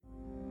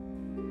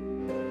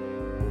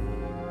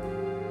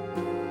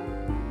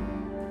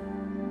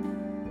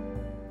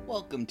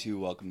Welcome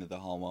to the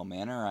Hallwell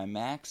Manor. I'm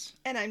Max.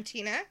 And I'm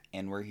Tina.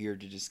 And we're here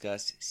to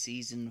discuss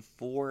Season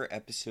 4,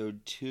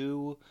 Episode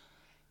 2.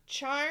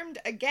 Charmed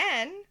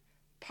Again,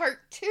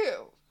 Part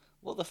 2.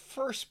 Well, the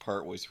first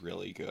part was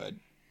really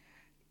good.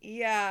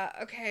 Yeah,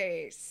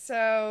 okay,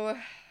 so...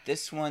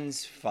 This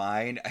one's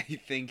fine. I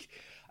think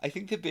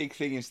the big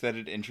thing is that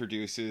it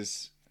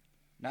introduces,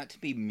 not to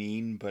be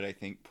mean, but I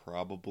think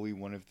probably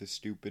one of the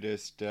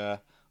stupidest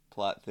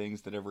plot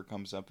things that ever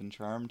comes up in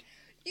Charmed.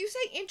 You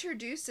say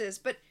introduces,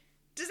 but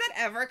does that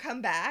ever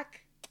come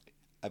back?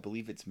 I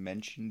believe it's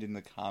mentioned in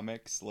the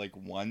comics,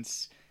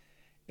 once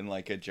in,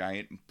 a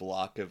giant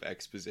block of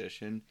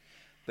exposition.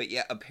 But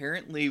yeah,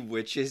 apparently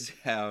witches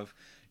have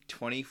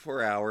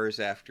 24 hours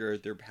after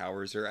their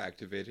powers are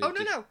activated. Oh,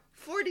 no,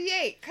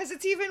 48, because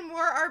it's even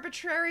more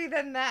arbitrary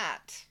than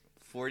that.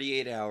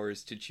 48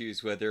 hours to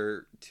choose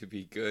whether to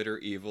be good or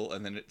evil,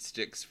 and then it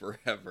sticks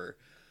forever.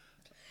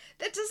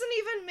 That doesn't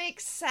even make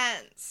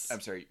sense.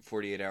 I'm sorry,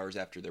 48 hours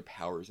after their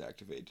powers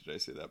activate. Did I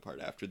say that part?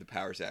 After the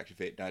powers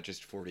activate, not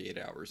just 48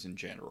 hours in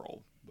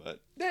general, but...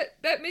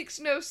 That makes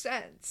no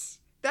sense.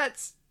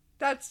 That's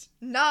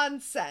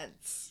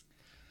nonsense.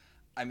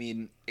 I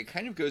mean, it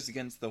kind of goes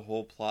against the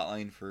whole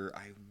plotline for,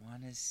 I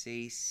want to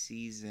say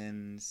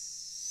season...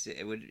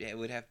 It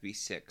would have to be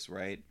 6,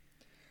 right?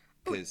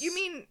 Oh, you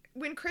mean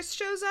when Chris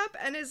shows up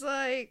and is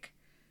like...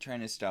 trying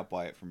to stop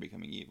Wyatt from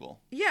becoming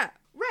evil. Yeah,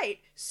 right.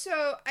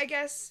 So, I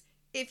guess...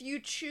 if you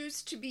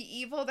choose to be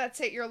evil,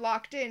 that's it, you're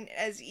locked in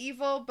as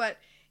evil, but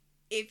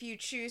if you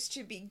choose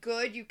to be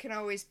good, you can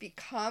always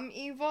become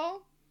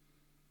evil?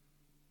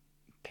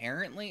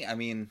 Apparently, I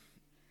mean,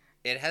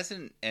 it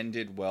hasn't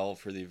ended well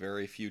for the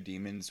very few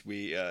demons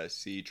we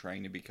see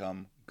trying to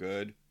become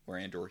good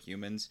or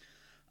humans.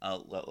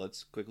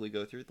 Let's quickly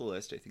go through the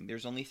list. I think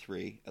there's only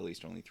 3, at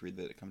least only 3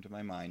 that come to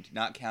my mind,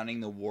 not counting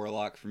the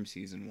Warlock from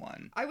Season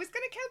 1. I was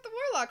going to count the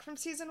Warlock from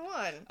Season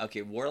 1.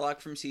 Okay,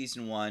 Warlock from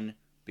Season 1...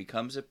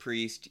 becomes a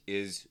priest,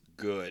 is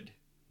good.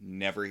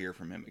 Never hear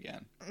from him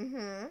again.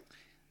 Mm-hmm.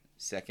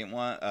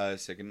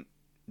 Second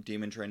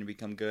demon trying to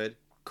become good.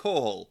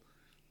 Cole.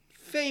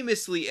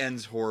 Famously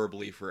ends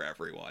horribly for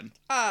everyone.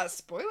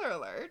 Spoiler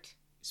alert.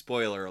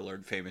 Spoiler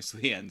alert,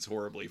 famously ends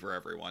horribly for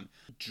everyone.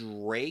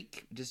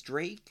 Drake. Does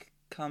Drake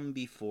come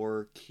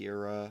before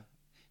Kira?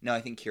 No, I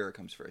think Kira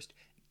comes first.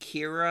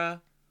 Kira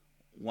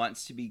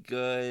wants to be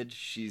good.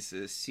 She's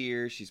a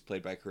seer. She's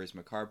played by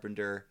Charisma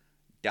Carpenter.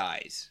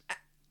 Dies.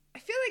 I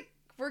feel like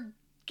we're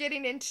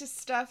getting into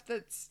stuff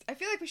that's... I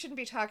feel like we shouldn't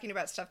be talking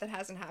about stuff that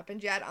hasn't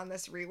happened yet on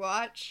this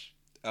rewatch.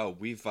 Oh,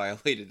 we've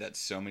violated that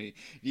so many...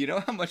 Do you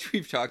know how much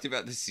we've talked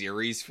about the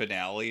series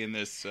finale in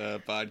this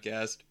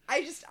podcast?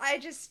 I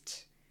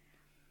just...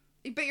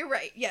 But you're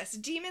right. Yes,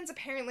 demons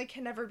apparently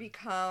can never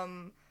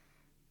become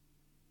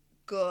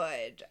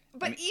good.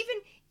 But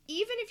even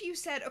if you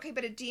said, okay,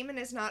 but a demon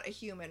is not a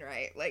human,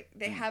 right? Like,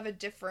 they have a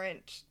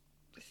different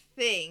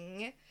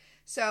thing...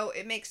 So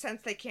it makes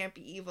sense they can't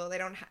be evil. They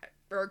don't have,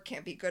 or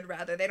can't be good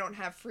rather. They don't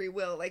have free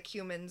will like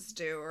humans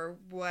do or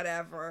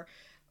whatever.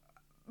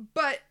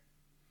 But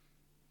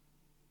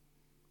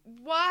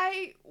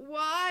why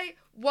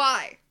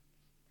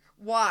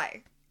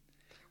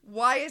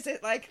is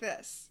it like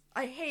this?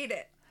 I hate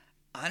it.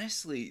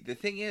 Honestly, the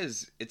thing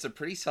is, it's a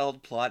pretty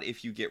solid plot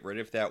if you get rid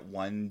of that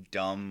one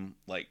dumb,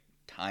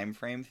 time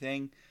frame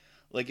thing.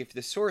 If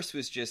the source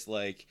was just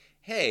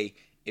hey,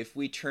 if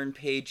we turn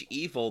Paige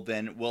evil,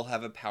 then we'll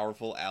have a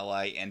powerful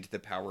ally and the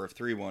power of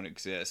 3 won't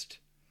exist.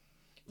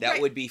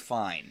 That would be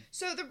fine.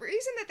 So the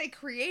reason that they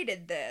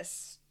created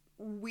this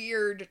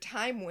weird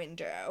time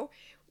window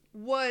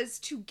was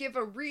to give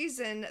a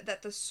reason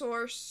that the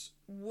source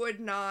would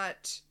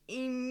not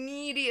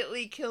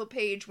immediately kill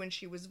Paige when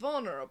she was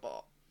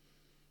vulnerable.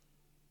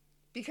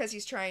 Because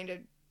he's trying to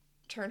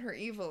turn her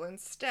evil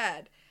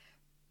instead.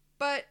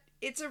 But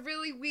it's a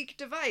really weak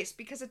device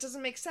because it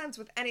doesn't make sense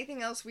with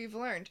anything else we've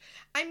learned.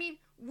 I mean,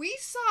 we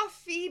saw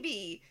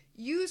Phoebe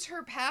use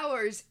her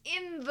powers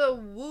in the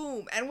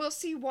womb, and we'll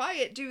see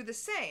Wyatt do the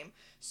same.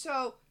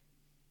 So,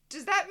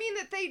 does that mean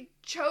that they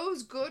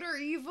chose good or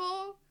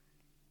evil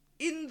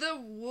in the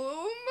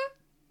womb?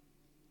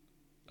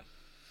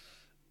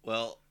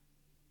 Well,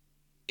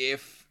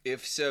 if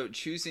so,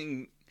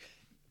 choosing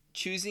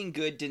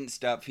good didn't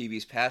stop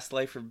Phoebe's past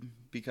life from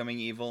becoming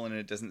evil, and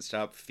it doesn't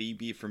stop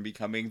Phoebe from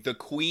becoming the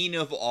queen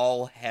of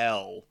all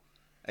hell.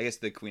 I guess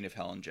the queen of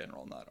hell in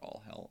general, not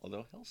all hell,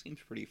 although hell seems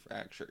pretty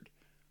fractured.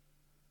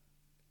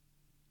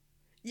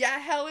 Yeah,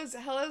 hell is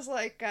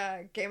like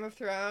Game of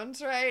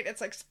Thrones, right?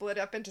 It's split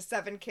up into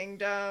 7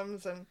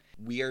 kingdoms and...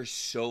 We are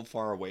so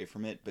far away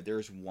from it, but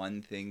there's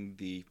one thing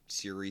the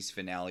series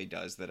finale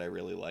does that I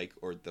really like,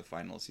 or the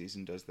final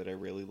season does that I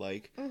really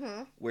like,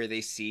 where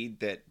they see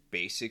that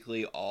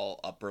basically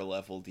all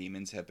upper-level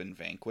demons have been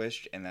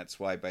vanquished, and that's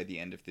why by the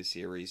end of the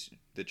series,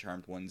 the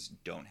Charmed ones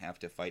don't have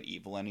to fight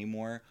evil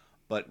anymore,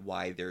 but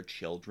why their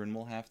children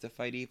will have to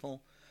fight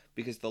evil.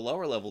 Because the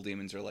lower-level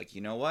demons are like,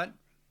 you know what?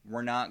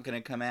 We're not going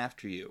to come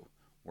after you.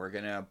 We're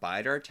going to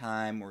bide our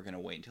time. We're going to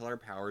wait until our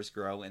powers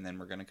grow, and then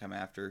we're going to come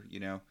after,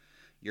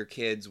 your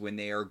kids, when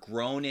they are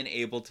grown and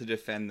able to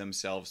defend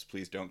themselves,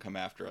 please don't come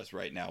after us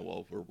right now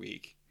while we're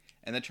weak.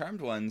 And the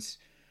Charmed ones,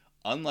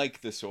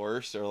 unlike the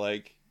Source, are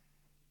like,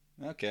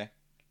 okay.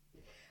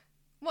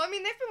 Well, I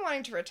mean, they've been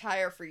wanting to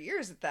retire for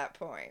years at that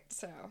point,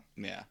 so...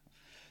 Yeah.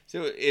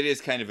 So it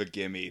is kind of a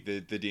gimme.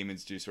 The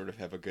demons do sort of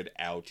have a good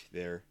out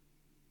there.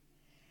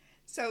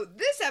 So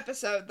this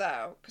episode,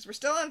 though, because we're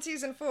still on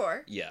season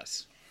 4...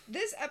 Yes.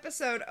 This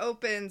episode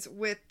opens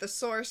with the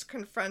Source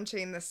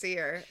confronting the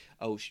Seer.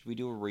 Oh, should we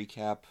do a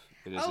recap?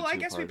 I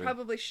guess we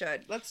probably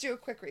should. Let's do a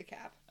quick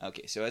recap.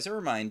 Okay, so as a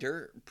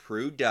reminder,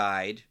 Prue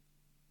died.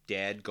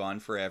 Dead, gone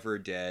forever,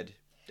 dead.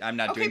 I'm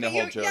not doing the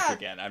whole joke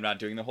again. I'm not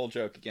doing the whole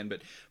joke again,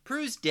 but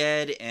Prue's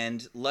dead,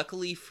 and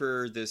luckily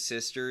for the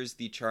sisters,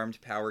 the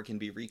charmed power can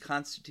be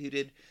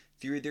reconstituted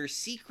through their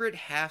secret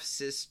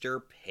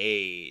half-sister,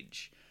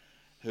 Paige,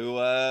 who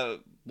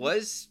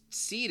was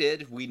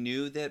seated. We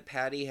knew that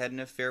Patty had an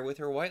affair with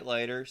her white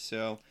lighter,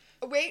 so...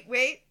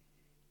 Wait.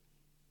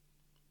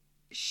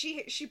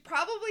 She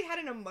probably had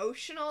an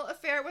emotional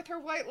affair with her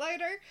white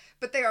lighter,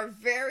 but they are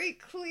very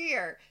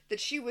clear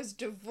that she was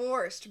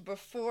divorced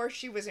before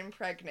she was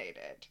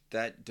impregnated.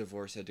 That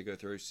divorce had to go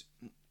through...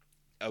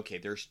 Okay,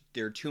 there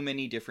are too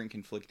many different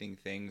conflicting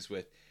things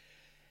with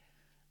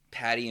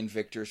Patty and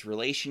Victor's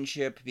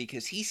relationship,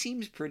 because he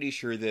seems pretty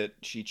sure that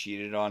she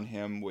cheated on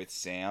him with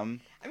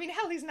Sam. I mean,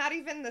 hell, he's not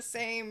even the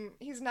same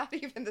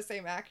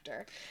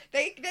actor.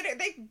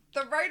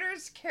 The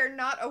writers care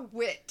not a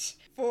whit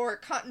for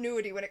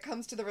continuity when it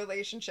comes to the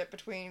relationship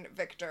between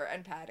Victor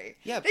and Patty.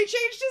 Yeah. They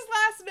changed his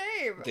last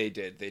name. They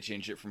did. They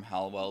changed it from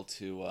Halliwell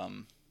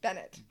to,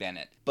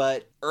 Bennett.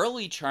 But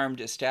early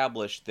Charmed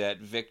established that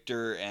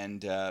Victor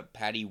and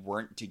Patty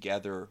weren't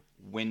together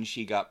when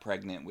she got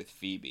pregnant with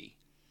Phoebe.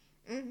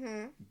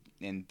 Mm-hmm.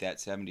 In that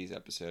 70s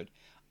episode.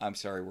 I'm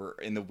sorry, we're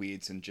in the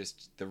weeds and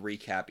just the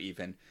recap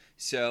even.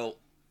 So,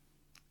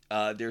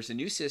 there's a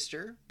new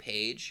sister,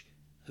 Paige,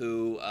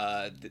 who,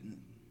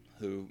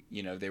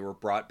 they were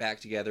brought back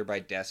together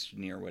by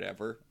destiny or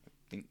whatever. I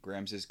think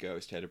Grams'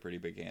 ghost had a pretty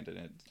big hand in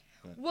it.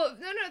 But... Well,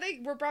 no, they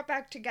were brought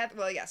back together.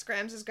 Well, yes,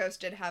 Grams'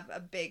 ghost did have a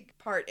big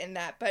part in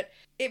that, but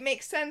it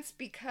makes sense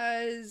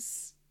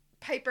because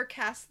Piper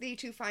cast thee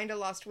to find a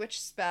lost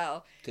witch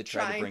spell,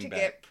 trying to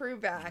get Prue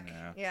back.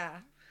 Yeah.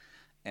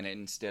 And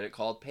instead it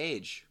called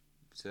Paige.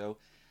 So,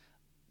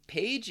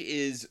 Paige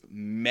is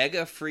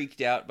mega freaked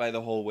out by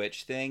the whole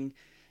witch thing.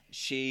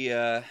 She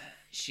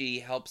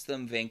helps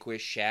them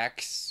vanquish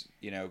Shax,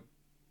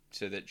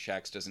 so that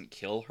Shax doesn't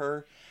kill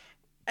her.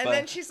 And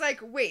then she's like,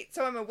 wait,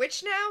 so I'm a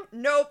witch now?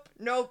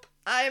 Nope,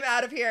 I'm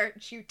out of here.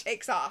 She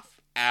takes off.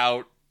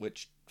 Out,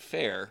 which,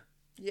 fair.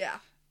 Yeah.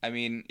 I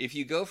mean, if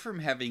you go from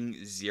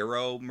having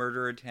 0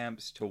 murder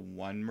attempts to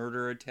 1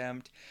 murder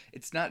attempt,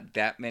 it's not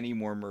that many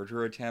more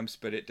murder attempts,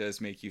 but it does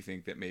make you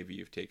think that maybe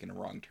you've taken a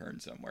wrong turn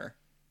somewhere.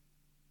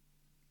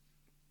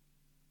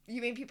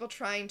 You mean people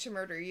trying to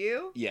murder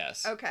you?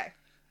 Yes. Okay.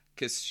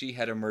 Because she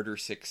had a murder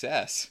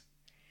success.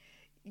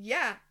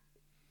 Yeah.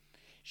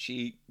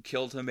 She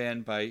killed a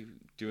man by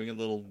doing a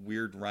little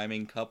weird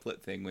rhyming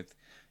couplet thing with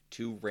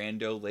 2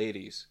 rando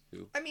ladies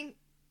who... I mean,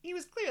 he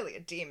was clearly a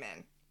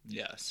demon.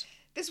 Yes.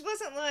 This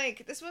wasn't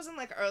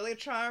like early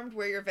Charmed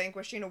where you're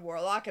vanquishing a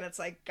warlock and it's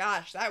like,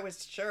 gosh, that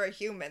was sure a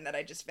human that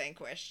I just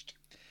vanquished.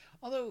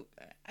 Although,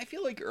 I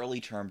feel like early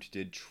Charmed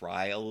did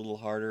try a little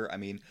harder. I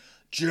mean,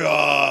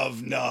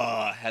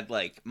 Javna had,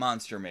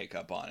 monster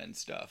makeup on and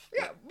stuff.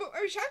 Yeah, but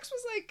Shax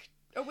was,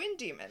 a wind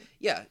demon.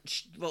 Yeah,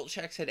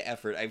 Shax had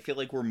effort. I feel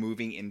like we're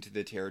moving into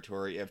the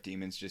territory of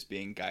demons just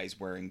being guys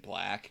wearing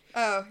black.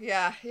 Oh,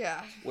 yeah.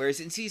 Whereas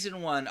in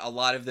Season 1, a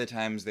lot of the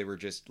times they were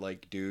just,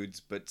 dudes,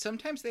 but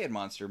sometimes they had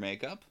monster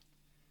makeup.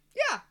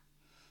 Yeah.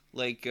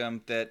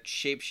 That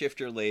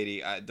shapeshifter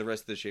lady, the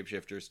rest of the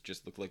shapeshifters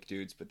just look like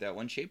dudes, but that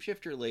one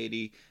shapeshifter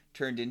lady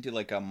turned into,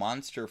 a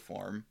monster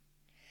form.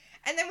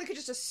 And then we could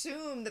just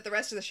assume that the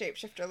rest of the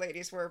shapeshifter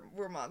ladies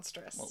were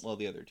monstrous. Well,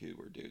 the other 2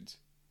 were dudes.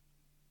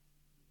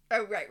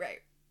 Oh, right.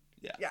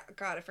 Yeah. Yeah,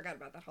 God, I forgot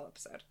about that whole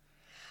episode.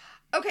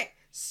 Okay,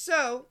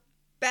 so,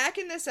 back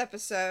in this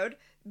episode,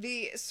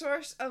 the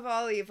source of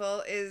all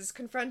evil is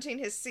confronting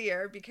his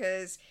seer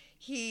because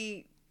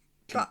he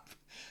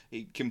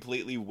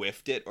completely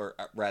whiffed it, or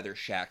rather,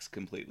 Shax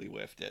completely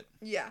whiffed it.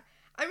 Yeah.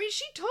 I mean,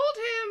 she told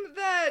him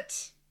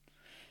that...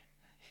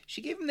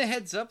 She gave him the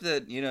heads up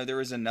that, there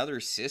was another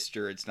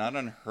sister. It's not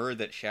on her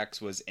that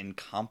Shax was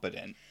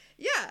incompetent.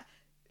 Yeah.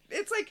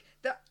 It's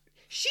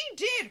she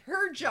did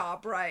her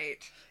job right.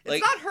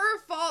 It's not her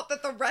fault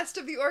that the rest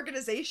of the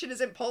organization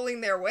isn't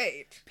pulling their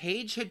weight.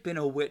 Paige had been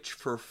a witch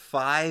for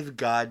 5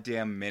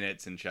 goddamn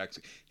minutes, and Shax...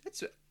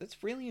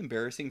 That's really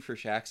embarrassing for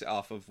Shax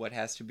off of what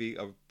has to be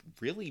a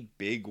really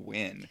big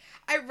win.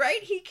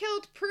 He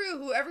killed Prue,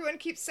 who everyone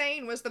keeps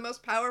saying was the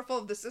most powerful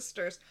of the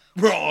sisters.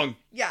 Wrong!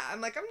 Yeah, I'm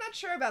not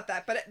sure about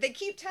that, but they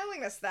keep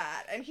telling us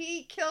that. And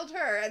he killed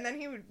her, and then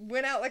he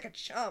went out like a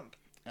chump.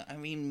 I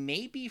mean,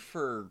 maybe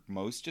for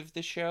most of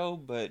the show,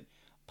 but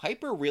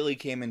Piper really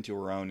came into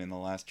her own in the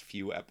last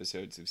few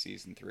episodes of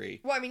Season 3.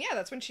 Well, I mean, yeah,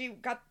 that's when she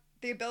got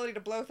the ability to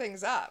blow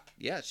things up.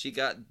 Yeah, she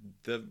got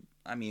the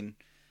I mean,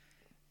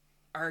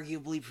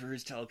 arguably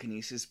proves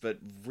telekinesis, but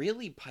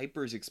really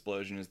Piper's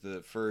explosion is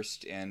the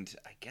first and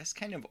I guess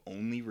kind of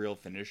only real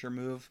finisher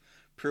move.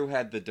 Prue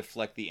had the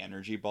deflect the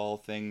energy ball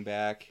thing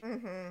back,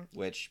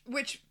 which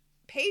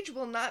Paige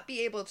will not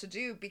be able to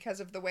do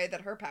because of the way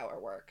that her power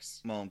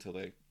works. Well, until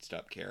they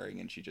stop caring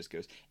and she just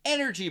goes,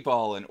 energy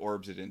ball, and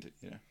orbs it into,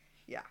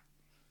 Yeah.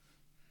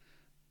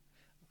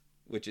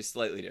 Which is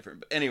slightly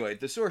different. But anyway,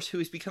 the Source, who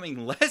is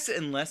becoming less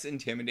and less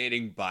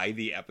intimidating by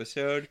the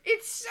episode.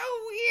 It's so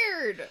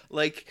weird.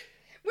 Like,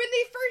 when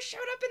they first showed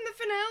up in the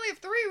finale of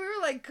 3, we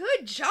were like,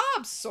 good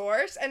job,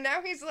 Source. And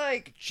now he's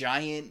like...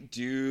 giant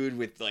dude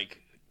with,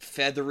 like,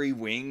 feathery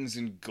wings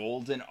and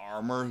golden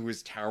armor who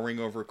was towering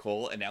over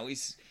Cole. And now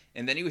he's...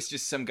 And then he was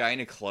just some guy in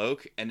a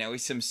cloak. And now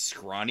he's some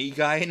scrawny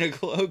guy in a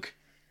cloak.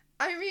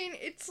 I mean,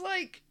 it's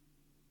like...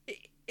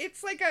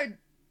 It's like a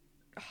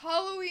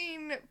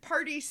Halloween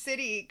Party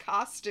City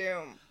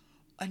costume.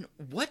 And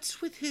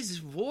what's with his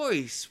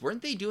voice?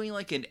 Weren't they doing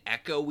like an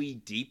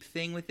echoey deep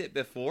thing with it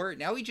before?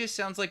 Now he just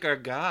sounds like a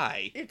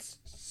guy. It's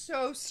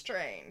so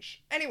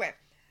strange. Anyway,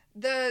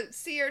 the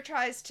seer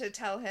tries to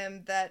tell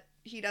him that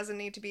he doesn't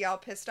need to be all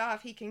pissed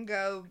off. He can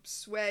go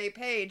sway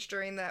Paige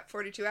during that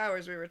 42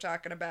 hours we were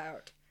talking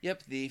about.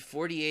 Yep, the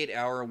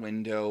 48-hour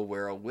window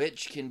where a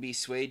witch can be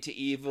swayed to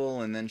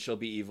evil and then she'll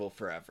be evil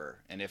forever.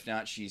 And if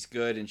not, she's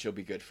good and she'll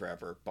be good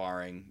forever,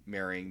 barring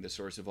marrying the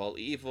source of all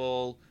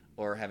evil...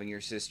 or having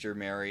your sister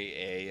marry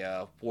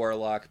a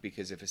warlock,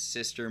 because if a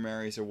sister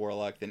marries a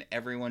warlock, then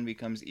everyone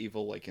becomes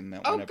evil, like in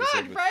that one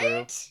episode with Prue.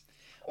 Right?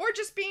 Or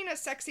just being a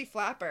sexy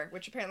flapper,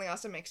 which apparently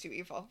also makes you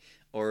evil.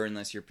 Or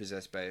unless you're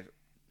possessed by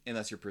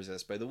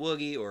the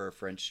Woogie, or a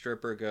French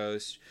stripper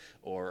ghost,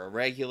 or a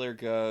regular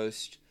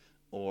ghost,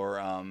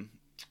 or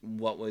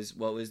what was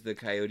the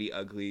Coyote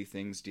Ugly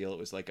thing's deal? It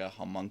was like a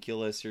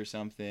homunculus or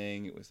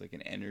something. It was like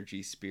an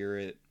energy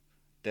spirit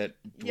that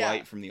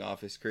Dwight from The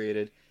Office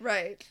created.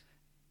 Right.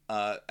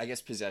 I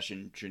guess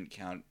possession shouldn't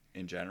count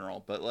in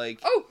general, but like...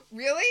 Oh,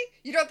 really?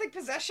 You don't think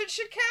possession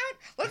should count?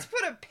 Let's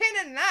put a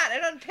pin in that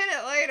and unpin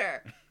it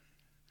later.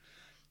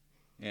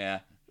 Yeah.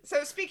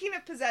 So speaking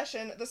of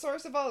possession, the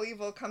source of all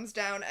evil comes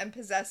down and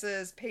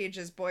possesses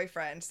Paige's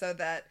boyfriend so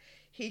that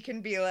he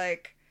can be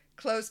like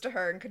close to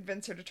her and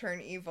convince her to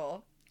turn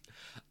evil.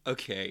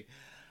 Okay.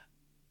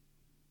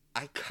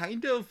 I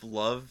kind of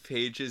love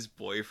Paige's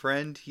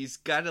boyfriend. He's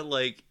got a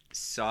like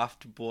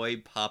soft boy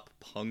pop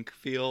punk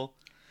feel.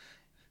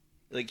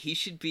 Like, he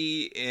should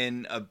be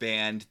in a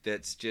band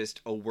that's just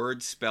a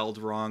word spelled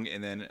wrong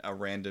and then a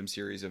random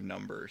series of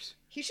numbers.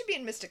 He should be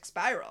in Mystic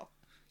Spiral.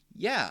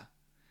 Yeah.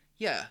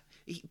 Yeah.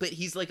 But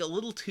he's, like, a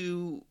little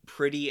too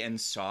pretty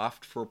and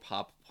soft for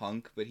pop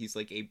punk, but he's,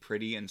 like, a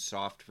pretty and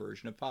soft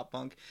version of pop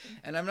punk.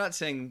 And I'm not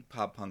saying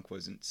pop punk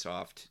wasn't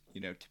soft,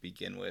 to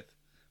begin with.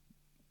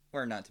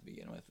 Or not to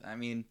begin with. I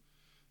mean,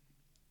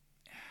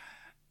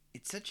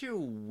 it's such a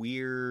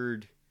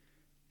weird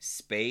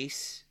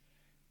space...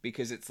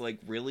 because it's, like,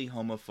 really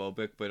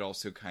homophobic, but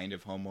also kind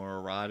of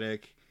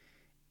homoerotic.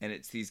 And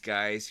it's these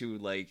guys who,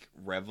 like,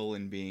 revel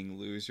in being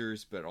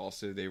losers, but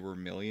also they were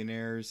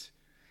millionaires.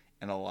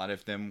 And a lot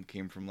of them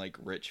came from, like,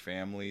 rich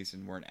families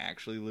and weren't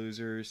actually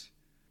losers.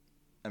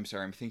 I'm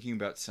sorry, I'm thinking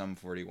about Sum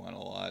 41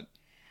 a lot.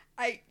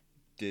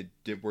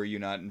 Were you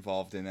not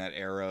involved in that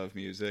era of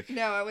music?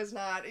 No, I was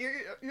not.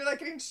 You're like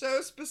getting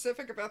so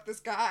specific about this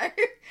guy.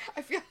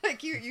 I feel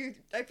like you're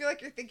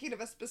thinking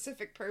of a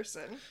specific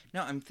person.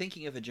 No, I'm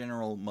thinking of a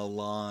general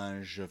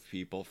melange of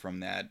people from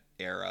that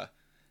era.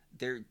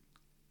 There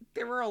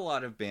were a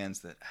lot of bands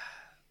that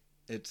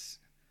it's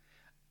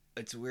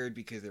weird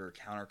because they were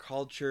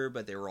counterculture,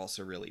 but they were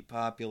also really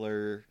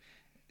popular.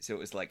 So it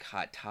was like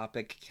Hot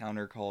Topic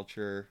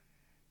counterculture.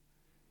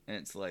 And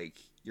it's like,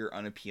 you're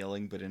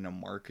unappealing, but in a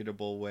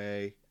marketable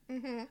way.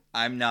 Mm-hmm.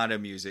 I'm not a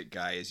music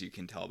guy, as you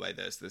can tell by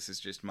this. This is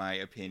just my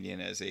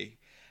opinion as a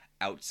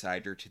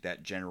outsider to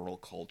that general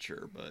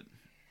culture, but...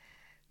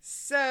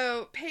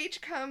 So,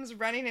 Paige comes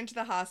running into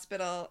the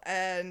hospital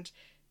and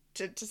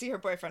to see her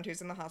boyfriend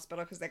who's in the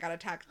hospital because they got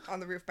attacked on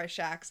the roof by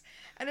Shax,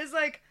 and is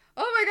like,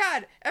 oh my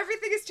god,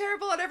 everything is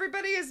terrible and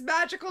everybody is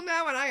magical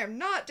now and I am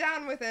not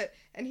down with it.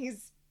 And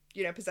he's...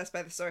 possessed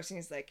by the source, and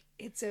he's like,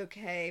 it's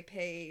okay,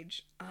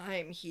 Paige.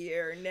 I'm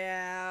here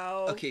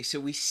now. Okay, so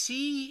we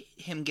see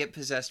him get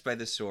possessed by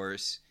the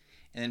source,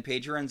 and then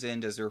Paige runs in,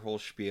 does her whole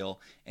spiel,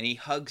 and he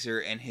hugs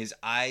her, and his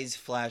eyes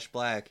flash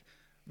black.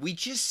 We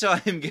just saw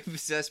him get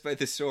possessed by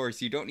the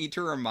source. You don't need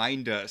to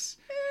remind us.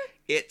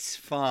 It's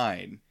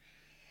fine.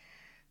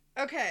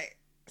 Okay,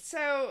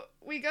 so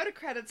we go to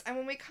credits, and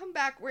when we come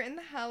back, we're in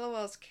the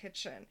Hallowell's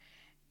kitchen.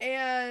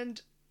 And...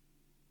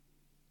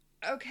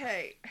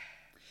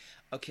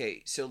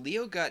 Okay, so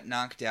Leo got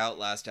knocked out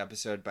last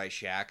episode by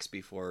Shax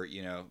before,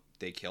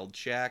 they killed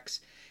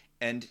Shax.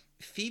 And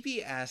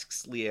Phoebe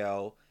asks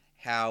Leo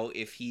how,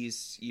 if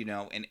he's,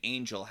 an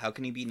angel, how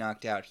can he be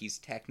knocked out? He's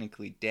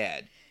technically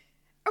dead.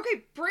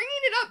 Okay, bringing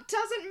it up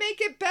doesn't make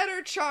it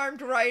better,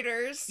 Charmed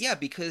writers. Yeah,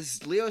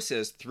 because Leo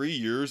says 3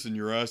 years and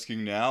you're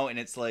asking now, and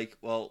it's like,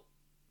 well,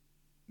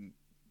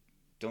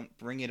 don't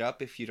bring it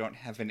up if you don't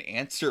have an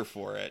answer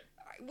for it.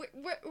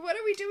 what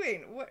are we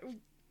doing? What?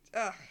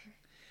 Ugh.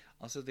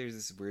 Also, there's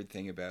this weird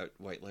thing about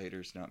white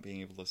lighters not being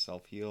able to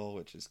self-heal,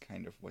 which is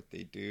kind of what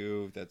they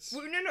do. That's...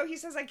 Well, no, he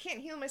says I can't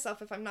heal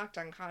myself if I'm knocked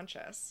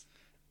unconscious.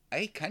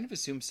 I kind of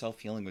assumed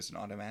self-healing was an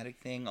automatic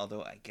thing,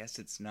 although I guess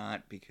it's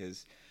not,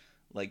 because,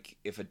 like,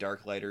 if a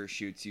dark lighter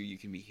shoots you, you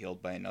can be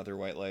healed by another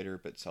white lighter,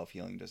 but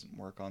self-healing doesn't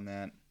work on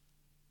that.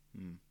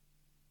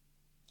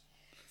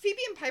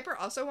 Phoebe and Piper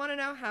also want to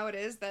know how it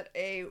is that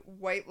a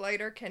white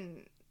lighter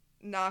can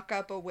knock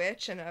up a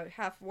witch and a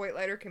half white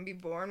lighter can be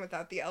born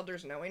without the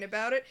elders knowing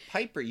about it.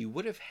 Piper, you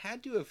would have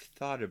had to have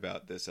thought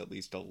about this at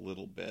least a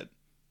little bit.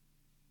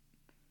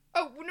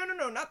 Oh,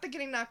 no, not the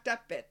getting knocked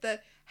up bit.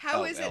 The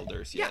how is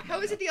elders, it? Yeah, how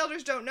is it the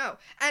elders don't know?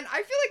 And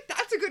I feel like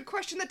that's a good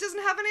question that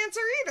doesn't have an answer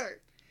either.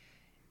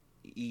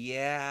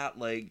 Yeah,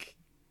 like...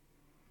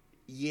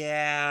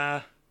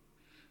 Yeah.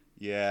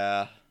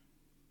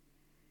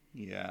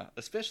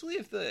 Especially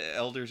if the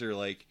elders are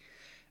like...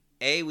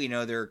 A, we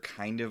know they're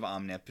kind of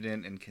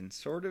omnipotent and can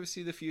sort of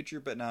see the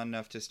future, but not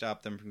enough to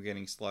stop them from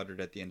getting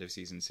slaughtered at the end of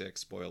Season 6.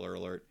 Spoiler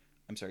alert.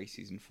 I'm sorry,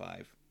 Season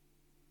 5.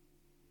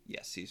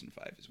 Yes, Season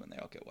 5 is when they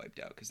all get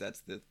wiped out, because that's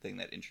the thing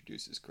that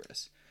introduces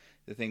Chris.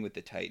 The thing with the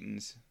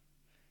Titans,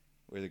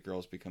 where the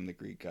girls become the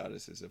Greek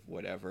goddesses of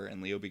whatever,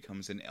 and Leo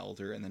becomes an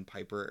elder, and then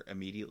Piper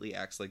immediately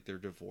acts like they're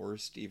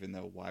divorced, even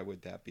though why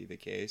would that be the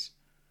case?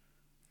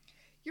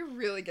 You're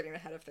really getting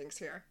ahead of things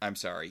here. I'm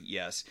sorry,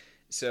 yes.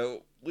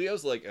 So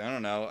Leo's like, I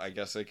don't know, I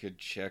guess I could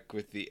check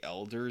with the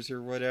elders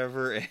or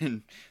whatever.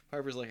 And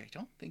Piper's like, I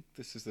don't think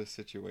this is the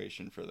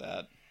situation for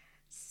that.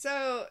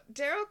 So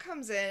Daryl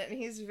comes in and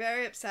he's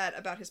very upset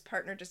about his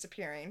partner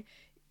disappearing.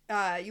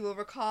 You will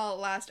recall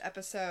last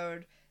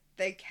episode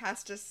they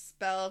cast a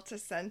spell to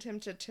send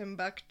him to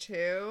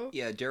Timbuktu.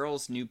 Yeah,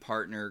 Daryl's new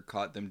partner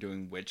caught them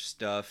doing witch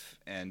stuff,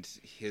 and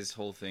his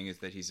whole thing is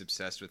that he's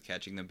obsessed with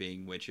catching them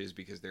being witches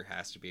because there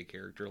has to be a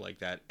character like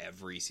that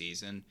every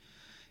season.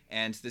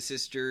 And the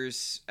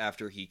sisters,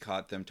 after he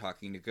caught them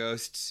talking to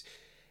ghosts,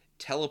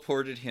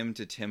 teleported him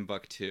to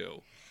Timbuktu.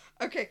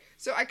 Okay,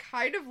 so I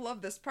kind of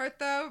love this part,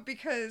 though,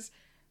 because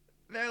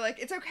they're like,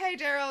 it's okay,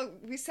 Daryl,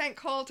 we sent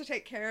Cole to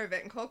take care of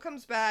it. And Cole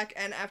comes back,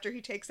 and after he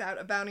takes out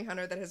a bounty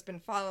hunter that has been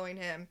following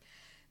him,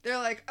 they're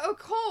like, oh,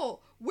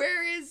 Cole,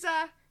 where's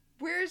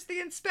the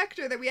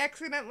inspector that we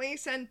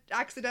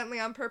accidentally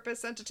on purpose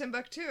sent to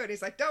Timbuktu? And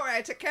he's like, don't worry,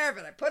 I took care of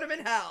it. I put him in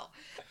hell.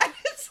 And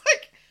it's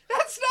like,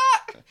 that's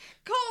not,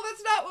 Cole,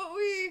 that's not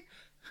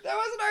that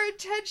wasn't our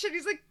intention.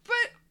 He's like,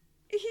 but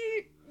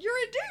you're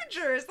in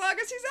danger as long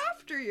as he's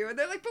after you. And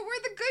they're like, but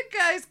we're the good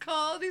guys,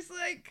 Cole. And he's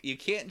like, you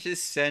can't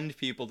just send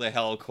people to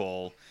hell,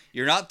 Cole.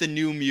 You're not the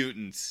New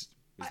Mutants.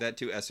 Was that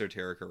too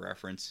esoteric a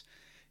reference?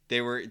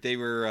 They were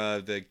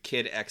the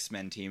kid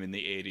X-Men team in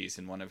the 80s,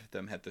 and one of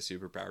them had the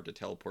superpower to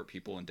teleport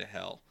people into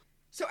hell.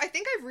 So I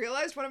think I've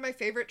realized one of my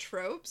favorite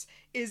tropes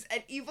is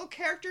an evil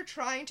character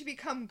trying to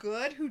become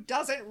good who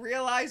doesn't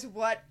realize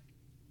what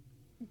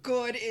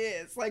good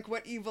is, like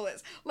what evil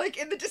is. Like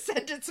in the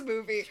Descendants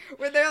movie,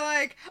 where they're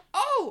like,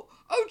 oh,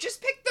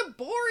 just pick the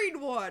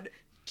boring one.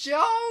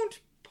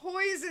 Don't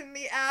poison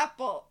the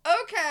apple.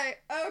 Okay,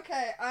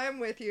 I'm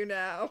with you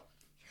now.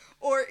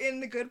 Or in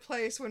The Good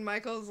Place when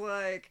Michael's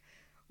like,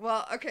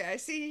 well, okay, I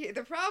see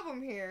the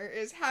problem here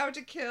is how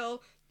to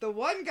kill the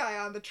one guy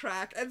on the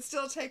track and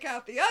still take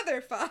out the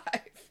other 5.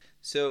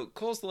 So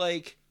Cole's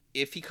like,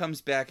 if he comes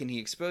back and he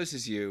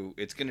exposes you,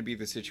 it's going to be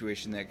the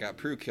situation that got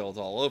Prue killed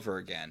all over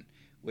again.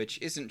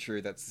 Which isn't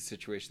true. That's the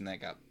situation that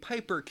got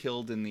Piper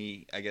killed in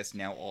the, I guess,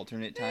 now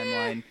alternate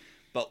timeline.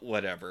 But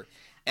whatever.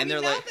 And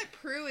now they're like, that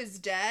Prue is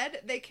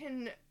dead, they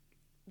can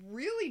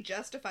really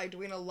justify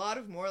doing a lot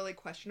of morally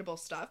questionable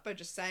stuff by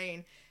just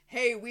saying,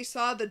 hey, we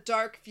saw the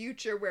dark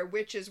future where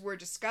witches were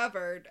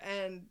discovered,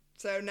 and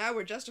so now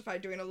we're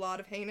justified doing a lot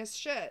of heinous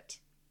shit.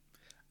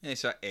 They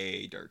saw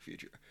a dark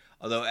future.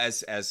 Although,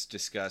 as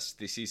discussed,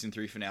 the season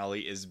 3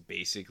 finale is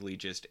basically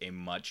just a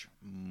much,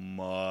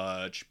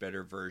 much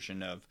better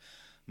version of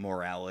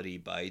Morality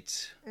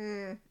Bites.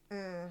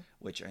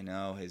 Which I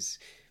know is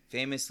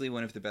famously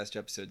one of the best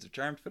episodes of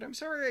Charmed, but I'm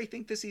sorry, I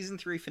think the season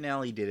 3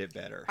 finale did it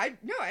better. I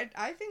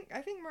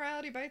think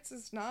Morality Bites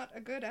is not a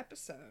good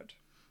episode.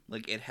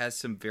 Like, it has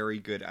some very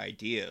good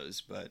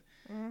ideas, but...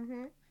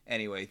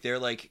 Anyway, they're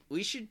like,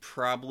 we should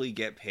probably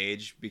get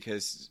Paige,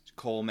 because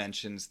Cole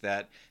mentions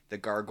that the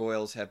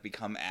gargoyles have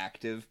become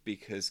active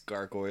because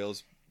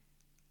gargoyles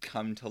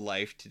come to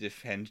life to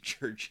defend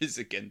churches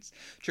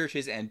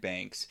and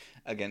banks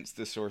against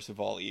the source of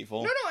all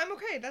evil. No, I'm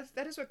okay.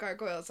 That is what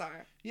gargoyles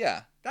are.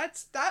 Yeah.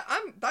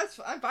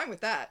 I'm fine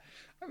with that.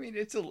 I mean,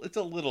 it's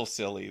a little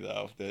silly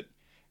though that,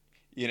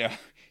 you know,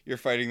 you're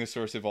fighting the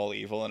source of all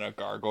evil and a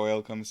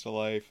gargoyle comes to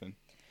life and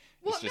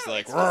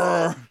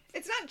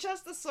it's not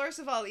just the source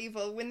of all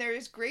evil. When there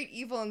is great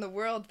evil in the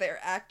world, they're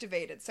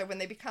activated. So when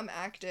they become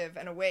active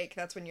and awake,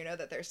 that's when you know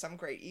that there's some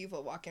great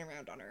evil walking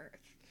around on Earth.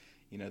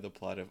 You know, the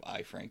plot of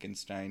I,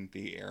 Frankenstein,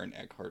 the Aaron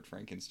Eckhart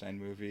Frankenstein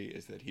movie,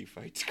 is that he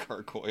fights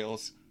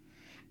gargoyles.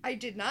 I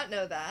did not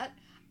know that.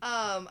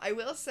 I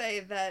will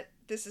say that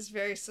this is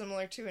very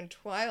similar to in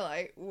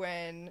Twilight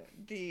when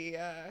the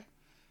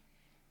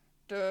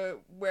the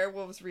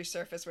werewolves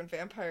resurface when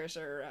vampires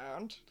are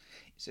around.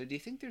 So do you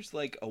think there's,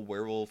 like, a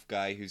werewolf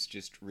guy who's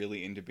just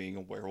really into being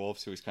a werewolf,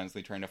 so he's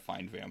constantly trying to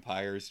find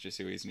vampires just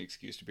so he has an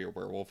excuse to be a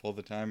werewolf all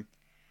the time?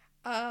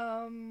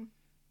 I'm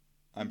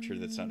sure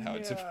that's not how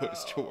it's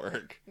supposed to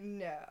work.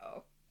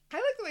 No. I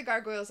like the way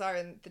gargoyles are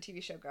in the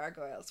TV show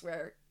Gargoyles,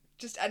 where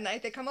just at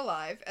night they come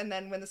alive, and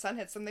then when the sun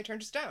hits them, they turn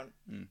to stone.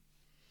 Mm.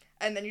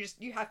 And then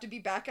you have to be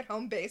back at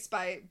home base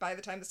by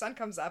the time the sun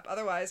comes up,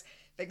 otherwise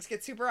things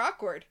get super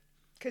awkward.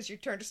 Because you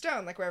turn to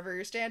stone, like wherever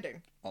you're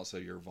standing. Also,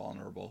 you're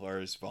vulnerable, or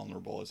as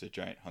vulnerable as a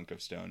giant hunk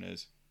of stone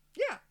is.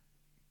 Yeah.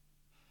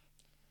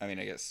 I mean,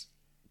 I guess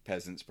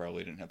peasants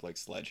probably didn't have, like,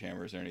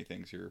 sledgehammers or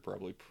anything, so you were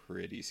probably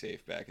pretty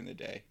safe back in the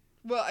day.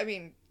 Well, I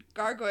mean,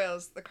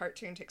 Gargoyles, the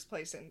cartoon, takes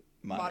place in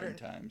modern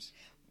times.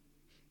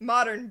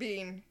 Modern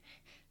being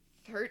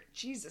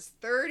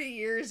 30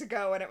 years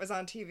ago when it was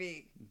on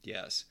TV.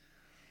 Yes.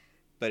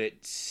 But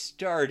it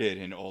started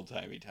in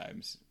old-timey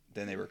times.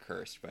 Then they were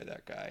cursed by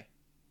that guy.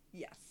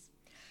 Yes.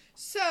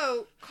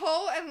 So,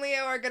 Cole and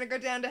Leo are going to go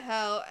down to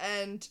hell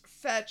and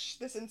fetch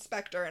this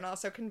inspector and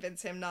also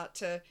convince him not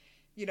to,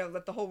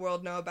 let the whole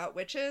world know about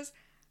witches.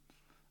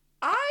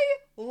 I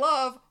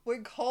love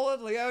when Cole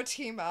and Leo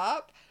team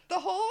up.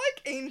 The whole,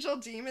 angel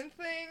demon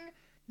thing,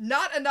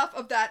 not enough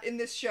of that in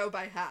this show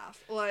by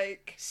half.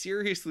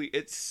 Seriously,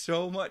 it's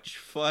so much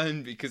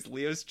fun because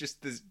Leo's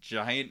just this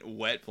giant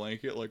wet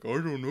blanket, I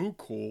don't know,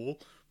 Cole.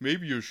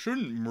 Maybe you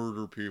shouldn't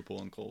murder people.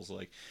 And Cole's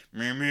like,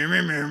 meh, meh,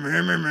 meh, meh,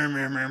 meh, meh,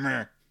 meh, meh,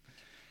 meh.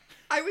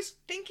 I was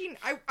thinking,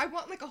 I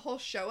want a whole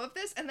show of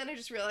this, and then I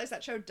just realized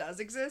that show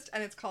does exist,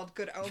 and it's called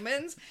Good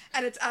Omens,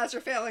 and it's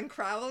Azrael and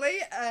Crowley,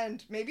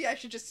 and maybe I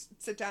should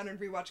just sit down and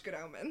rewatch Good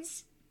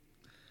Omens.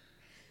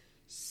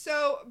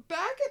 So,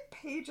 back at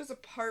Paige's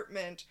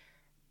apartment,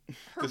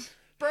 her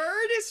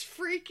bird is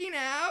freaking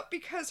out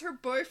because her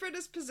boyfriend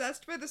is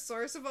possessed by the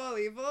source of all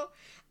evil.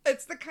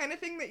 It's the kind of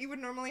thing that you would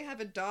normally have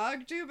a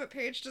dog do, but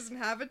Paige doesn't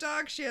have a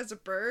dog, she has a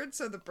bird,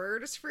 so the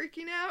bird is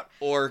freaking out.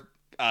 Or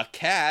a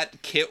cat.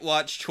 Kit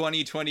Watch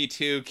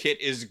 2022. Kit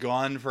is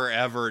gone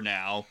forever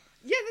now.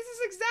 Yeah, this is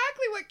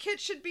exactly what Kit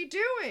should be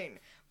doing.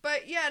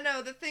 But yeah,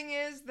 no, the thing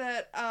is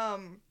that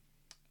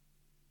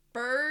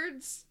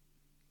birds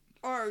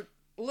are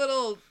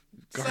little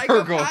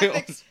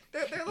psychopathic.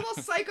 They're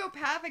little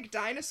psychopathic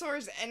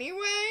dinosaurs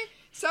anyway.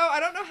 So I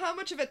don't know how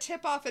much of a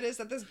tip-off it is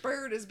that this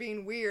bird is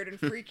being weird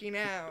and freaking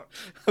out.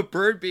 A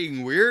bird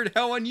being weird?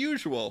 How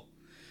unusual.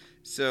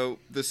 So,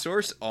 the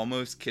source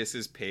almost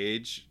kisses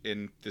Paige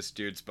in this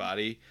dude's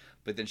body,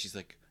 but then she's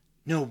like,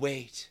 no,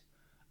 wait.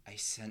 I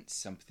sense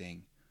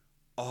something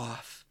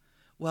off.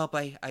 Well,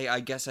 I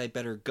guess I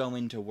better go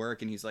into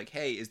work. And he's like,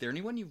 hey, is there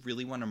anyone you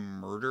really want to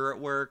murder at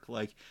work?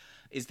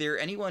 Is there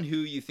anyone who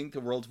you think the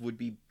world would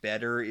be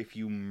better if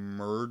you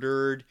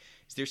murdered?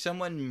 Is there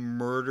someone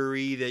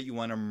murdery that you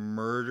want to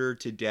murder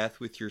to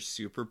death with your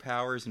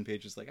superpowers? And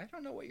Paige is like, I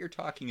don't know what you're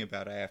talking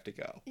about. I have to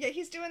go. Yeah,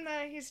 he's doing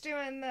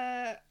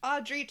the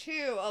Audrey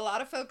 2, a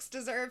lot of folks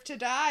deserve to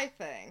die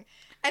thing.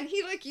 And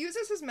he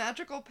uses his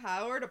magical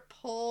power to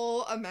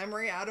pull a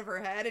memory out of her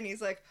head. And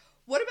he's like,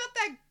 what about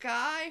that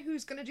guy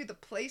who's going to do the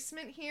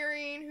placement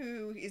hearing,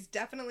 who is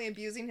definitely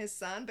abusing his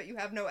son, but you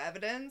have no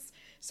evidence,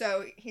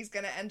 so he's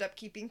going to end up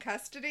keeping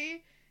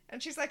custody?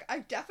 And she's like, I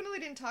definitely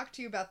didn't talk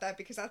to you about that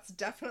because that's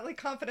definitely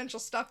confidential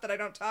stuff that I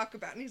don't talk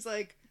about. And he's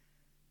like,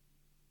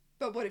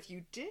 but what if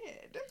you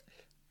did?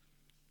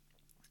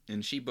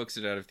 And she books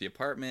it out of the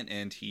apartment,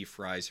 and he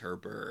fries her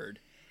bird.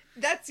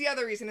 That's the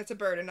other reason it's a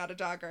bird and not a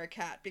dog or a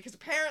cat, because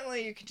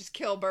apparently you can just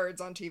kill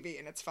birds on TV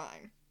and it's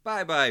fine.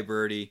 Bye-bye,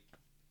 birdie.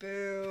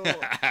 Boo.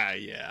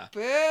 Yeah.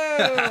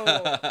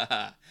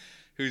 Boo.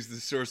 Who's the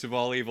source of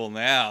all evil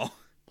now?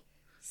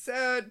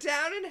 So,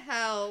 down in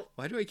hell...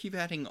 Why do I keep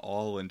adding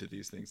all into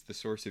these things? The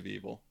source of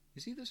evil.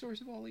 Is he the source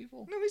of all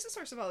evil? No, he's the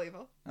source of all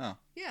evil. Oh.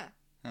 Yeah.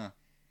 Huh.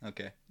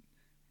 Okay.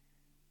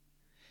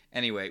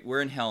 Anyway,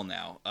 we're in hell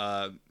now.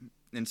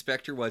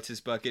 Inspector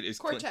What's-His-Bucket is...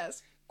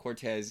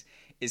 Cortez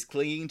is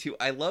clinging to...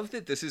 I love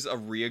that this is a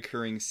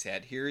reoccurring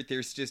set here.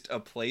 There's just a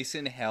place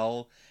in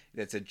hell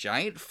that's a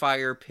giant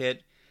fire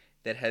pit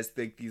that has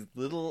these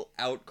little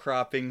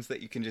outcroppings that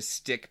you can just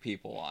stick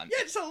people on.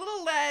 Yeah, just a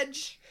little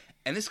ledge.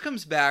 And this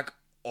comes back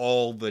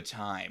all the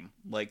time.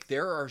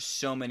 There are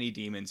so many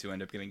demons who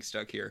end up getting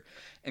stuck here.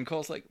 And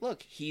Cole's like,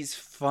 look, he's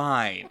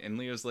fine. And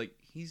Leo's like,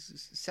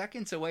 he's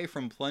seconds away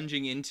from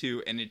plunging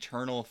into an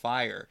eternal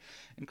fire.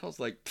 And Cole's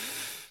like,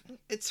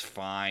 it's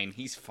fine.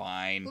 He's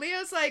fine.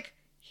 Leo's like,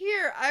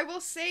 here, I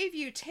will save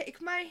you. Take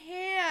my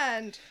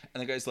hand.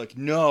 And the guy's like,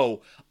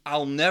 no,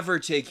 I'll never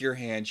take your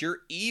hand.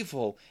 You're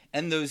evil.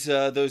 And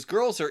those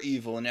girls are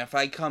evil. And if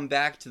I come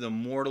back to the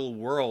mortal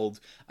world,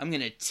 I'm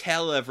going to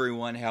tell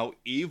everyone how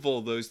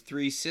evil those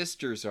 3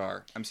 sisters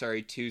are. I'm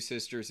sorry, 2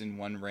 sisters and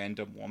 1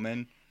 random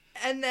woman.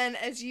 And then,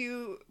 as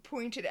you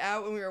pointed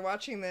out when we were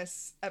watching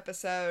this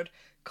episode,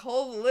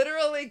 Cole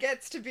literally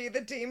gets to be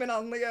the demon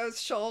on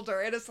Leo's shoulder.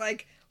 It is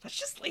like, let's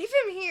just leave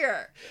him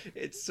here.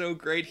 It's so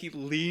great. He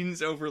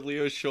leans over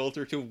Leo's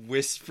shoulder to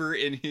whisper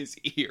in his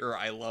ear.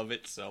 I love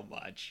it so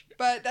much.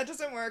 But that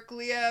doesn't work.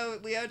 Leo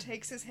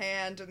takes his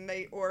hand and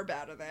they orb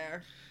out of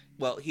there.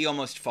 Well, he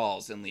almost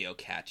falls and Leo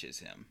catches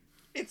him.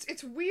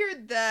 It's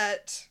weird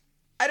that,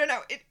 I don't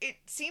know, it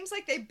seems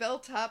like they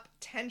built up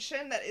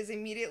tension that is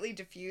immediately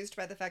diffused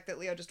by the fact that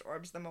Leo just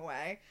orbs them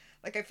away.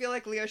 Like, I feel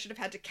like Leo should have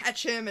had to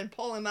catch him and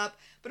pull him up,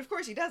 but of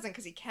course he doesn't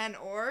because he can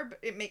orb.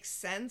 It makes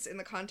sense in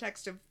the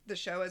context of the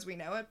show as we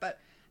know it, but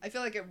I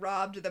feel like it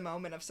robbed the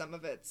moment of some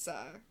of its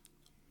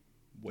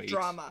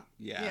drama.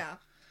 Yeah.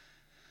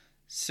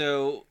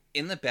 So,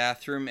 in the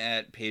bathroom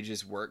at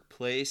Paige's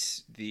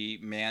workplace, the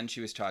man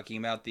she was talking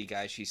about, the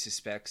guy she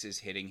suspects is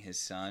hitting his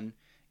son,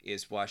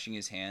 is washing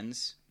his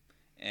hands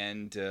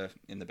and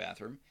in the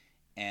bathroom,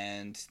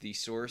 and the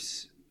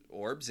source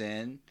orbs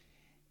in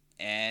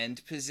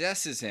and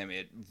possesses him.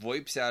 It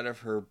voips out of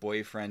her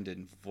boyfriend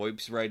and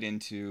voips right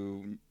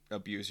into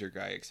abuser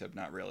guy, except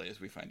not really, as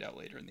we find out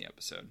later in the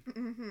episode.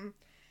 Mm-hmm.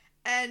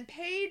 And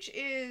Paige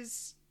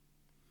is...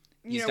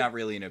 He's not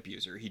really an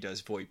abuser. He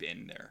does voip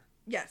in there.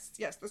 Yes.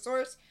 The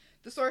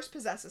source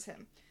possesses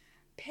him.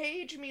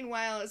 Paige,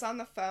 meanwhile, is on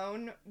the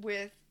phone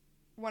with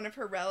one of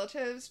her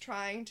relatives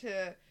trying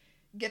to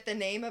get the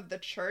name of the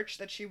church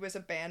that she was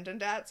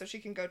abandoned at so she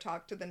can go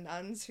talk to the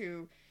nuns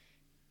who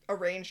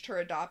arranged her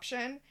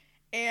adoption.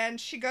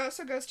 And she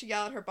also goes to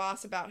yell at her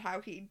boss about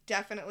how he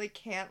definitely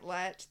can't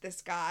let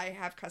this guy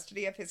have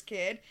custody of his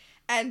kid.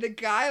 And the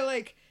guy,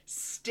 like,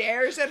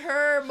 stares at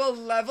her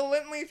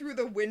malevolently through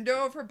the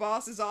window of her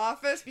boss's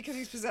office because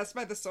he's possessed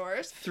by the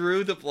source.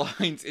 Through the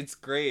blinds. It's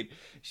great.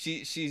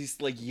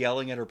 She's like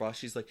yelling at her boss.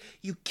 She's like,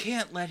 you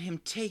can't let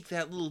him take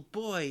that little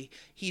boy.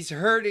 He's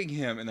hurting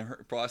him. And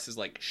her boss is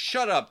like,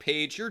 shut up,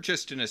 Paige. You're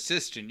just an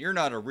assistant. You're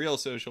not a real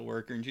social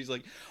worker. And she's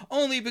like,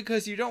 only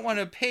because you don't want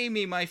to pay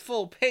me my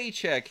full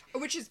paycheck.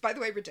 Which is, by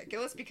the way,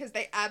 ridiculous because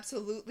they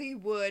absolutely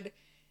would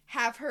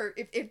have her,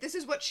 if this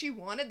is what she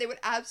wanted, they would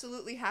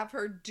absolutely have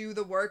her do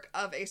the work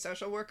of a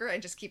social worker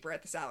and just keep her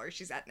at the salary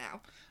she's at now.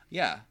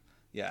 Yeah.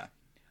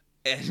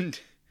 And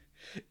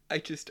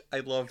I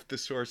love the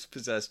source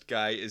possessed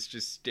guy is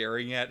just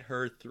staring at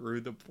her through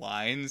the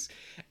blinds,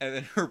 and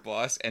then her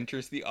boss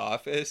enters the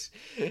office,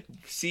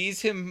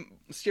 sees him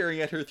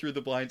staring at her through the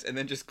blinds, and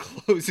then just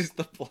closes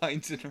the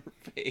blinds in her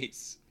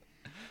face.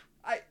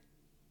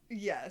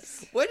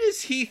 Yes. What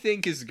does he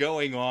think is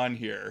going on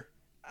here?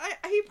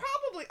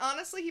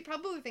 He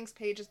probably thinks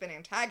Paige has been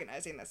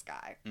antagonizing this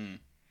guy. Mm.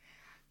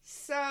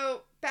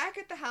 So, back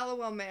at the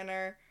Hallowell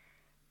Manor,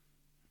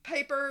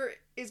 Piper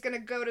is going to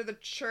go to the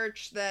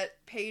church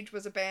that Paige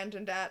was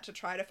abandoned at to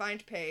try to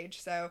find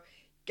Paige. So,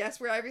 guess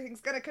where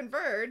everything's going to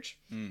converge.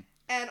 Mm.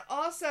 And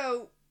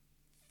also,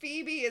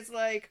 Phoebe is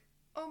like,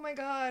 oh my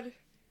god,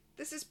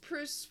 this is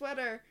Prue's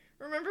sweater.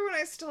 Remember when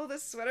I stole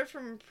this sweater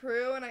from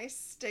Prue and I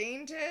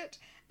stained it?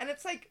 And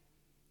it's like,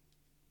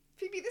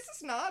 Phoebe, this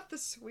is not the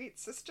sweet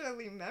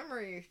sisterly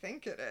memory you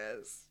think it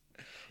is.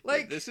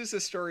 Like, this is a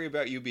story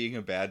about you being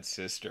a bad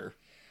sister.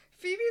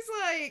 Phoebe's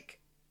like,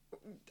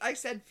 I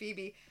said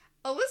Phoebe.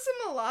 Alyssa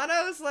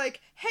Milano's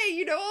like, hey,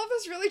 you know all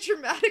those really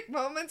dramatic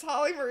moments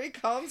Holly Marie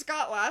Combs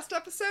got last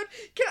episode?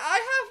 Can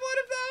I have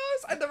one of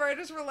those? And the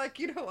writers were like,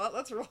 you know what?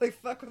 Let's really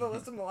fuck with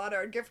Alyssa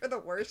Milano and give her the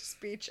worst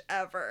speech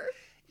ever.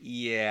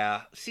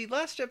 Yeah. See,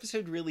 last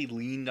episode really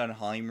leaned on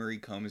Holly Marie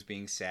Combs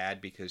being sad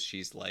because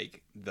she's,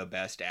 like, the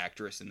best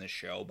actress in the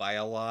show by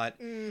a lot.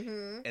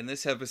 Mm-hmm. And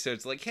this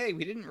episode's like, hey,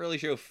 we didn't really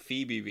show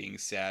Phoebe being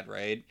sad,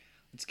 right?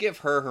 Let's give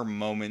her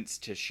moments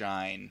to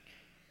shine.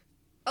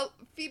 Oh,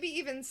 Phoebe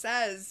even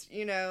says,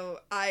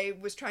 I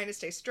was trying to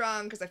stay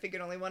strong because I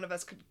figured only one of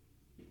us could,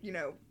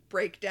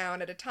 break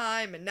down at a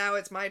time, and now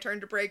it's my turn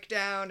to break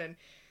down, and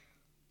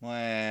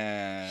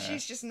well,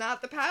 she's just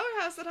not the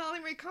powerhouse that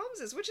Holly Marie Combs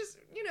is, which is,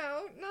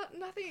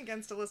 nothing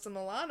against Alyssa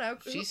Milano.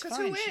 She's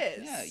fine. Who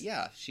is?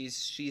 Yeah.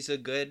 She's a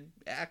good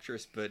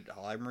actress, but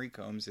Holly Marie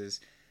Combs is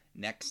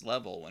next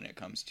level when it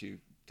comes to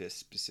this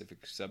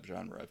specific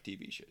subgenre of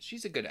TV shows.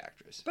 She's a good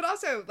actress. But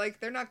also, like,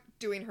 they're not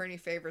doing her any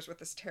favors with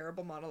this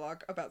terrible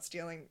monologue about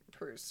stealing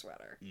Prue's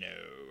sweater. No.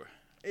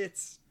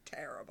 It's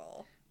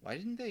terrible. Why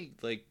didn't they,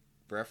 like,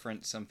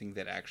 reference something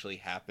that actually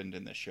happened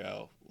in the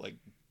show? Like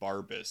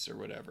Barbus or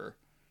whatever.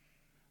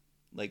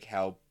 Like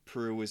how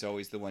Prue was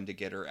always the one to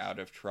get her out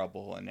of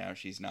trouble and now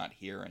she's not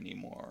here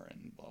anymore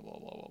and blah, blah,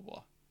 blah, blah,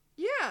 blah.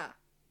 Yeah.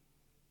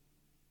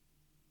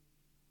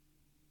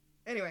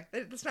 Anyway,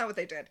 that's not what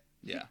they did.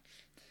 Yeah.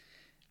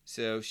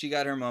 So she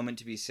got her moment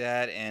to be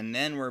sad, and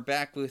then we're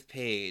back with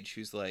Paige,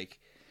 who's like...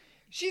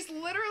 She's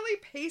literally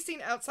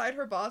pacing outside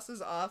her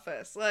boss's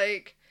office.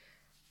 Like,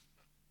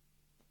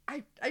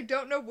 I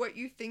don't know what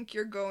you think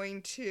you're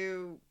going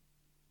to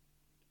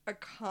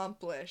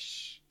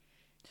accomplish.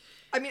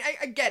 I mean,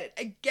 I get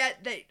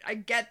it. I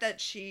get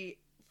that she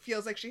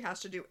feels like she has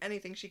to do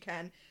anything she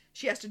can.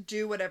 She has to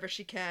do whatever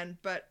she can.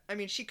 But, I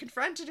mean, she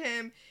confronted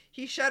him.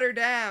 He shut her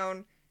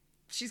down.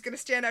 She's going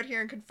to stand out here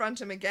and confront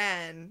him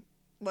again.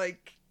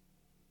 Like,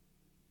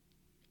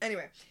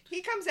 anyway.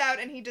 He comes out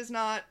and he does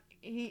not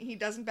he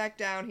doesn't back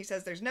down. He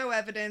says there's no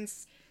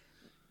evidence.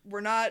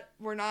 We're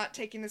not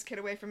taking this kid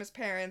away from his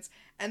parents.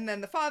 And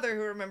then the father,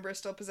 who remember is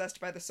still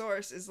possessed by the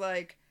source, is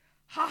like,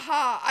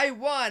 haha, I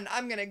won.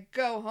 I'm gonna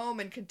go home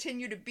and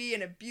continue to be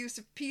an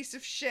abusive piece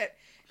of shit.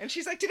 And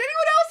she's like, did anyone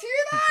else hear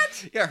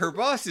that? Yeah, her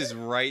boss is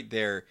right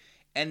there.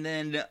 And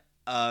then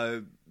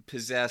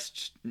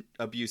possessed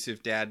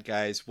abusive dad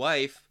guy's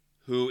wife,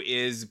 who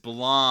is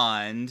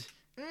blonde.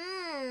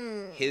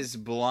 His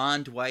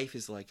blonde wife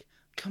is like,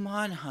 come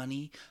on,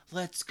 honey,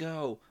 let's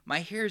go. My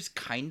hair's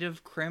kind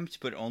of crimped,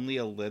 but only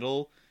a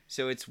little,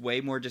 so it's way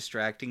more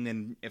distracting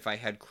than if I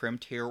had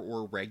crimped hair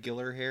or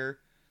regular hair.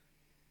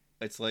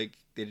 It's like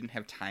they didn't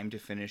have time to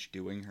finish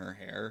doing her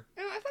hair.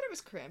 No, I thought it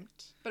was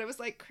crimped, but it was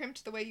like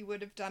crimped the way you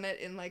would have done it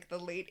in like the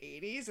late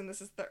 80s, and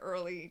this is the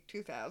early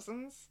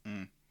 2000s.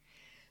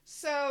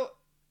 So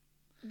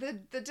the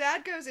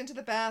dad goes into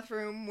the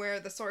bathroom where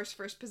the source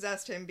first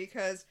possessed him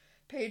because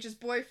Paige's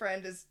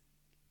boyfriend is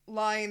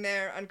lying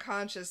there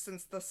unconscious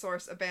since the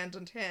source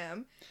abandoned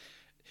him.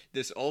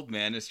 This old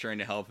man is trying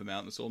to help him out,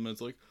 and this old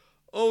man's like,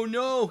 oh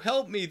no,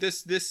 help me,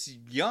 this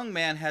young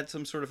man had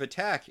some sort of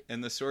attack,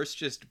 and the source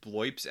just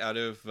bloips out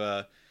of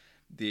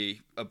the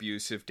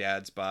abusive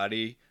dad's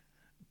body,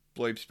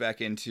 bloips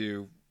back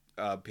into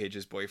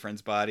Paige's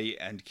boyfriend's body,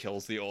 and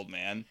kills the old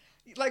man.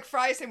 Like,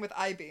 fries him with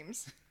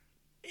I-beams.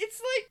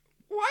 It's like,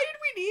 why did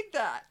we need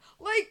that?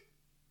 Like,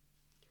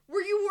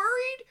 were you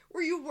worried?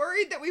 Were you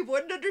worried that we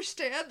wouldn't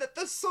understand that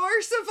the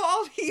source of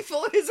all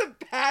evil is a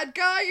bad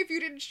guy if you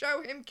didn't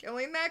show him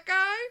killing that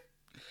guy?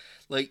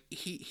 Like,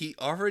 he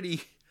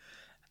already...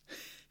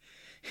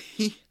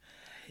 He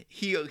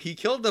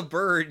killed the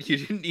bird. You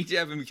didn't need to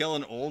have him kill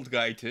an old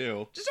guy,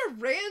 too. Just a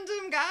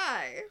random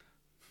guy.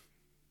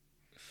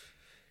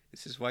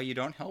 This is why you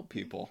don't help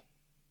people.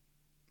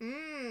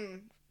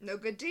 No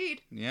good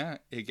deed. Yeah,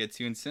 it gets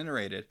you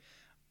incinerated.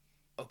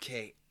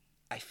 Okay,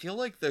 I feel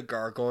like the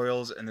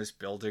gargoyles in this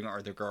building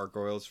are the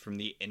gargoyles from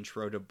the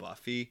intro to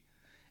Buffy.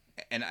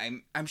 And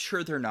I'm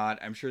sure they're not.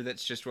 I'm sure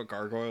that's just what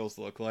gargoyles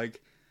look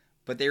like.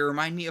 But they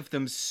remind me of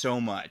them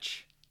so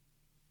much.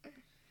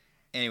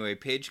 Anyway,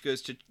 Paige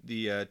goes to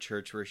the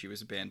church where she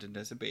was abandoned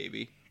as a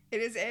baby.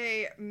 It is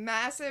a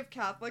massive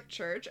Catholic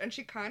church, and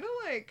she kind of,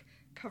 like,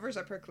 covers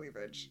up her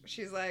cleavage.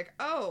 She's like,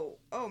 oh,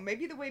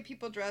 maybe the way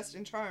people dressed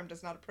in Charmed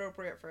is not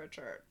appropriate for a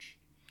church.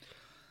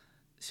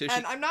 So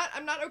and I'm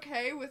not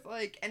okay with,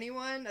 like,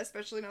 anyone,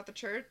 especially not the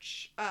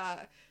church,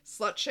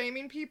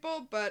 slut-shaming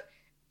people, but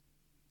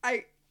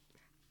I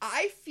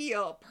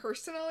feel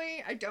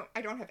personally, I don't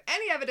have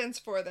any evidence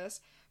for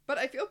this, but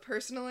I feel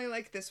personally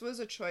like this was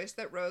a choice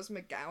that Rose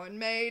McGowan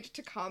made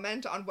to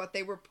comment on what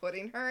they were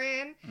putting her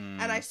in,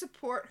 and I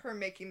support her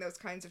making those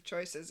kinds of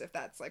choices if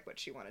that's, like, what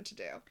she wanted to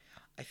do.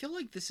 I feel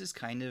like this is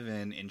kind of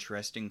an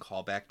interesting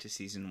callback to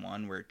season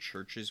 1 where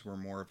churches were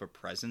more of a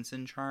presence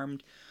in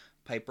Charmed.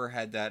 Piper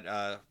had that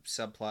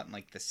subplot in,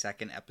 like, the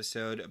second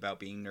episode about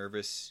being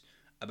nervous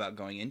about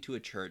going into a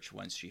church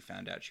once she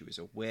found out she was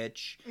a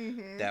witch.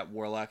 That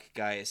warlock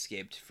guy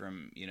escaped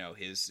from,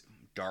 his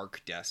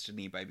dark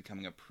destiny by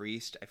becoming a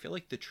priest. I feel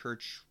like the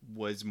church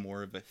was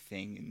more of a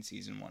thing in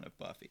season 1 of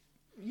Buffy.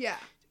 Yeah.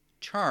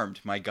 Charmed,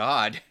 my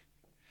god.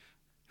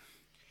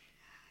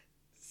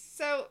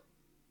 So,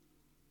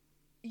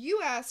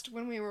 you asked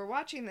when we were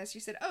watching this,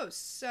 you said, oh,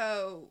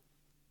 so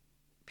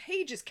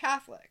Paige is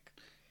Catholic.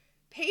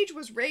 Paige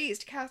was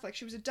raised Catholic.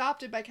 She was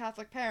adopted by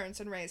Catholic parents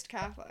and raised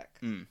Catholic.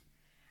 And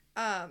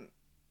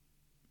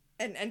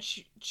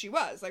she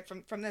was, like,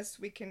 from this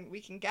we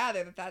can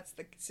gather that that's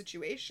the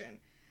situation.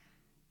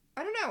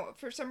 I don't know,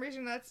 for some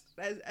reason that's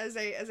as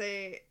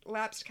a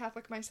lapsed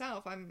Catholic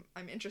myself, I'm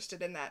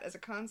interested in that as a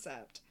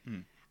concept.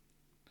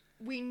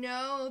 We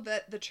know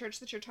that the church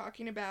that you're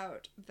talking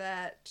about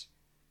that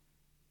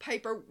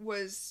Piper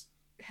was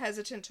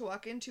hesitant to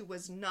walk into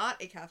was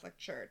not a Catholic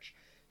church.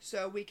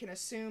 So we can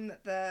assume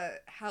that the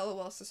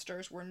Hallowell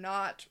sisters were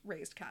not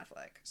raised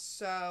Catholic.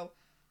 So,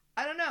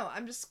 I don't know.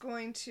 I'm just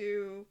going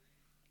to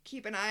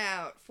keep an eye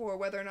out for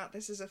whether or not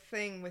this is a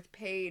thing with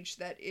Paige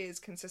that is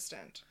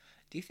consistent.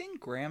 Do you think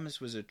Grams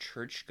was a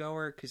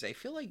churchgoer? Because I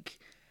feel like,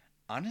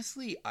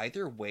 honestly,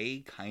 either way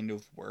kind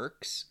of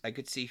works. I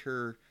could see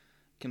her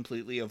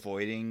completely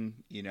avoiding,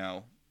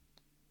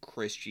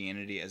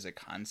 Christianity as a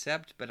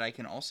concept, but I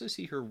can also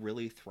see her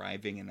really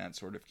thriving in that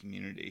sort of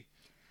community.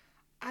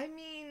 I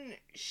mean,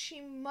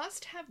 she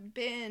must have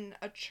been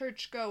a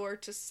churchgoer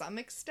to some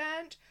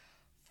extent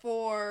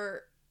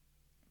for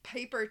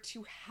Piper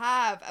to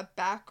have a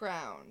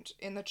background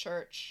in the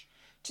church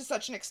to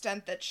such an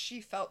extent that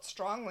she felt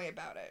strongly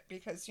about it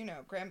because,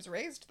 Grams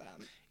raised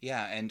them.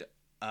 Yeah, and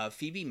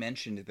Phoebe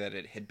mentioned that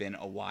it had been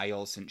a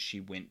while since she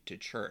went to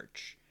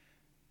church.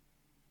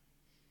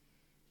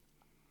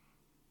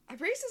 It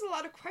raises a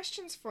lot of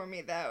questions for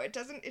me, though. It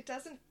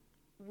doesn't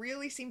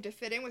really seem to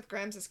fit in with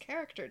Grams'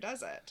 character,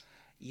 does it?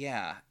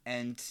 Yeah,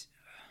 and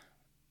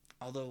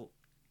although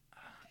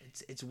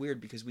it's weird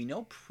because we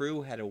know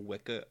Prue had a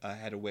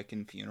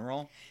Wiccan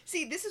funeral.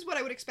 See, this is what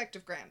I would expect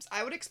of Grams.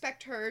 I would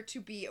expect her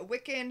to be a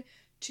Wiccan,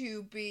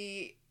 to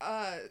be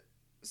a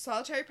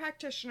solitary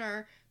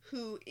practitioner,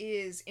 who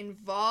is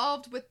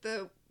involved with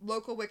the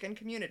local Wiccan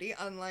community,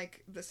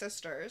 unlike the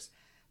sisters,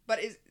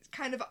 but is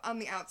kind of on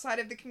the outside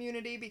of the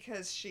community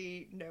because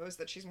she knows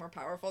that she's more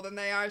powerful than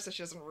they are, so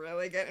she doesn't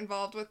really get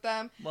involved with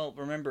them. Well,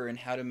 remember, in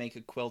How to Make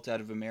a Quilt Out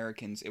of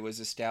Americans, it was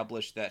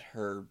established that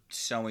her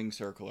sewing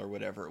circle or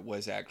whatever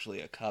was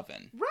actually a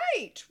coven.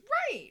 Right.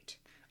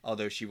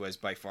 Although she was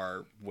by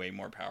far way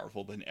more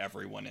powerful than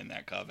everyone in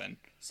that coven.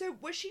 So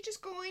was she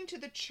just going to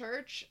the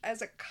church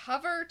as a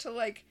cover to,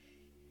 like,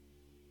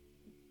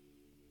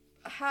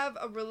 have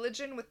a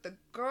religion with the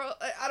girl?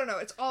 I don't know.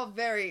 It's all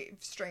very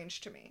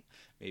strange to me.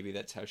 Maybe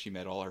that's how she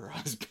met all her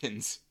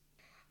husbands.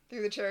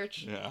 Through the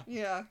church?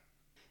 Yeah.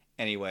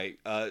 Anyway,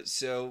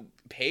 so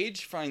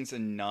Paige finds a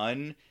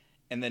nun,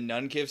 and the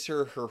nun gives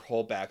her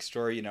whole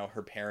backstory. You know,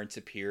 her parents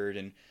appeared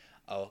in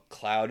a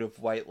cloud of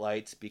white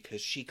lights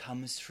because she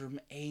comes from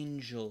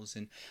angels,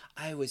 and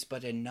I was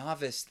but a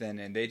novice then,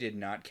 and they did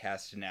not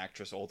cast an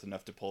actress old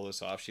enough to pull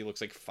this off. She looks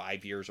like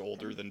 5 years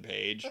older than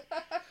Paige.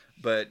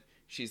 But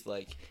she's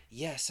like,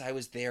 yes, I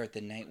was there at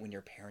the night when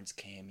your parents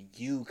came.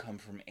 You come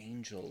from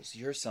angels.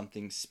 You're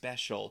something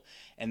special.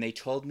 And they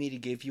told me to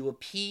give you a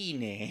P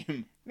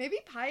name. Maybe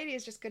piety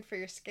is just good for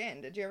your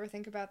skin. Did you ever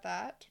think about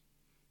that?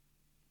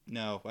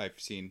 No,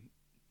 I've seen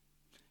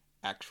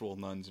actual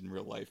nuns in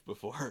real life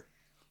before.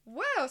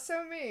 Wow,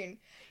 so mean.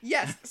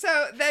 Yes,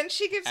 so then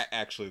she gives...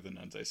 Actually, the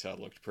nuns I saw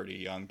looked pretty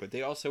young, but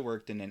they also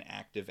worked in an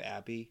active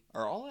abbey.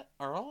 Are all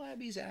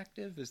abbeys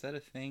active? Is that a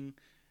thing?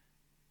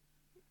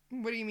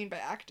 What do you mean by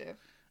active?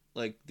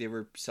 Like, they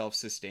were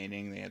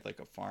self-sustaining, they had, like,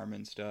 a farm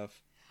and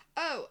stuff.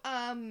 Oh,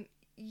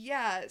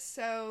 yeah,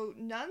 so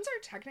nuns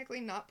are technically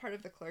not part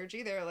of the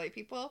clergy, they're lay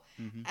people.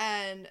 Mm-hmm.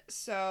 And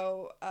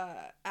so,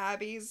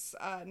 abbeys,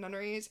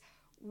 nunneries,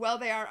 well,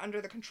 they are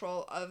under the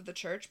control of the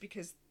church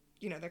because,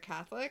 you know, they're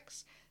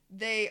Catholics.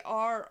 They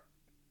are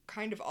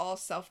kind of all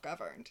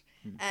self-governed.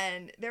 Mm-hmm.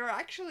 And there are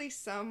actually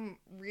some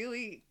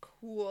really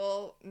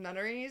cool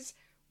nunneries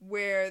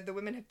where the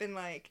women have been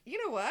like,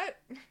 you know what?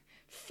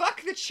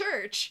 Fuck the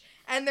church.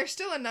 And they're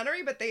still a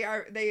nunnery, but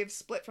they've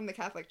split from the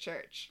Catholic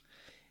Church.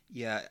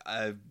 Yeah,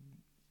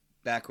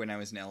 back when I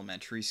was in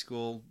elementary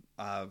school,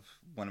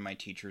 one of my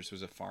teachers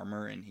was a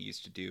farmer, and he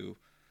used to do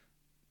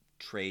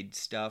trade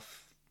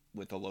stuff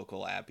with a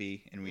local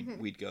abbey, and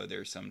we'd go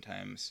there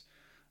sometimes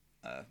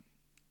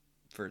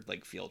for,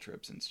 like, field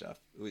trips and stuff.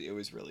 It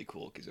was really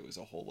cool because it was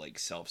a whole, like,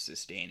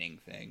 self-sustaining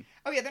thing.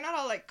 Oh, yeah, they're not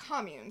all, like,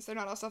 communes. They're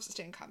not all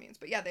self-sustaining communes.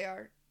 But, yeah, they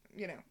are,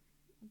 you know,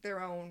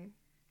 their own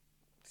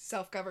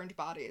self-governed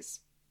bodies.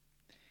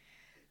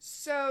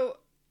 So,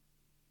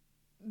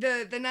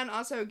 the nun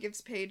also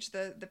gives Paige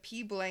the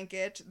pea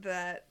blanket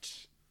that...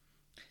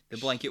 The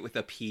blanket with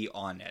a pea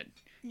on it.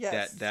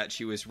 Yes. That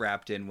she was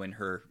wrapped in when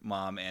her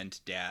mom and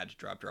dad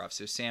dropped her off.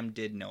 So Sam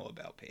did know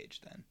about Paige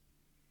then.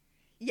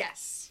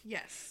 Yes.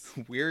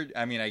 Weird.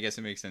 I mean, I guess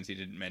it makes sense he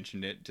didn't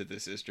mention it to the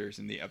sisters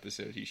in the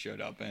episode he showed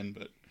up in,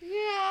 but...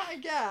 Yeah, I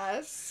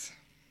guess.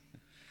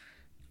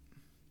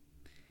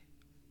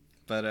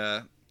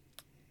 But,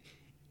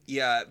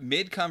 yeah,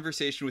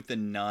 mid-conversation with the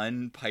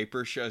nun,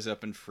 Piper shows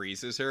up and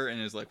freezes her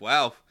and is like,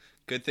 wow,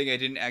 good thing I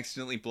didn't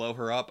accidentally blow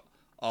her up.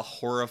 A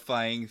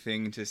horrifying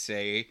thing to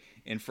say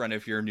in front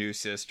of your new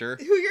sister.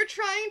 Who you're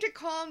trying to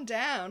calm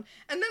down.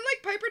 And then,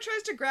 like, Piper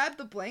tries to grab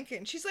the blanket,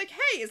 and she's like,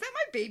 hey, is that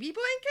my baby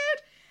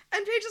blanket?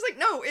 And Paige is like,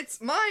 no,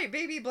 it's my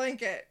baby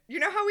blanket. You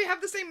know how we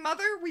have the same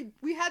mother?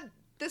 We had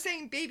the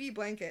same baby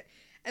blanket.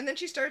 And then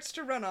she starts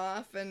to run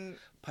off, and...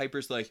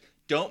 Piper's like,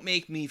 don't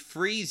make me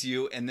freeze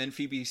you. And then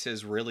Phoebe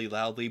says really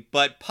loudly,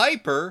 but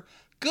Piper,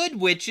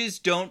 good witches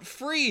don't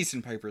freeze.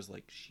 And Piper's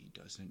like, she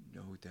doesn't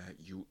know that,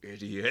 you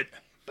idiot.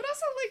 But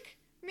also, like...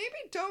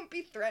 Maybe don't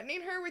be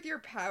threatening her with your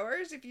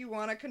powers if you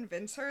want to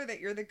convince her that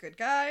you're the good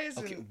guys.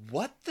 Okay,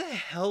 what the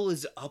hell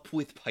is up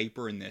with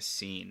Piper in this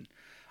scene?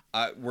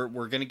 We're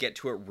going to get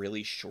to it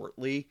really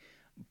shortly,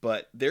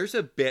 but there's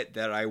a bit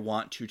that I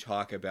want to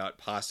talk about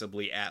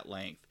possibly at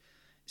length.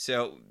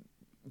 So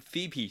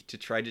Phoebe, to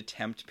try to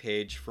tempt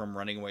Paige from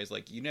running away, is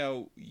like, you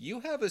know,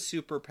 you have a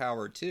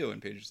superpower too.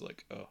 And Paige is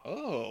like,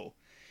 oh.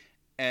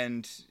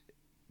 And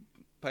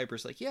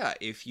Piper's like, yeah,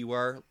 if you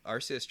are our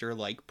sister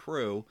like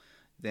Prue,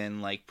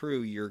 then like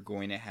Prue, you're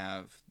going to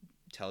have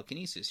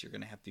telekinesis. You're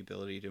going to have the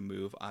ability to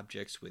move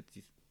objects with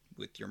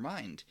your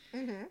mind.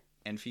 Mm-hmm.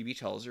 And Phoebe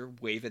tells her,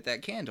 wave at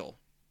that candle.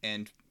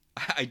 And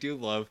I do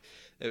love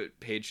that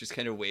Paige just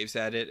kind of waves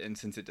at it, and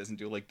since it doesn't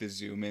do like the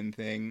zoom in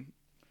thing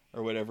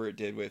or whatever it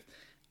did with...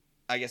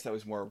 I guess that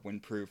was more when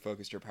Prue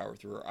focused her power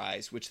through her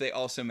eyes, which they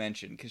also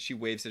mentioned, because she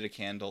waves at a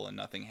candle and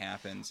nothing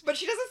happens. But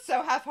she does it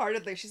so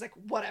half-heartedly. She's like,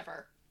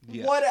 whatever.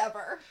 Yeah.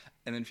 Whatever.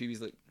 And then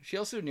Phoebe's like, she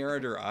also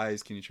narrowed her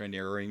eyes. Can you try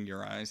narrowing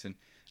your eyes? And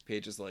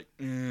Paige is like,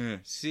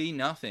 see,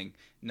 nothing.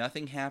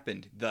 Nothing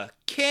happened. The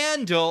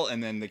candle!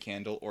 And then the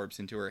candle orbs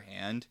into her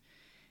hand.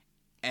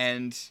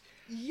 And...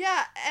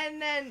 Yeah,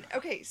 and then,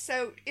 okay,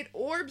 so it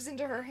orbs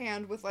into her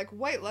hand with, like,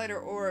 white lighter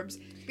orbs,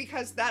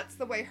 because that's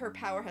the way her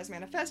power has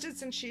manifested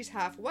since she's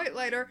half white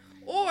lighter.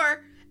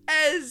 Or,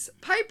 as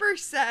Piper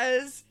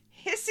says,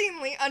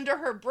 hissingly under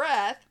her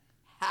breath,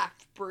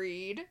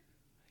 half-breed.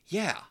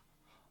 Yeah.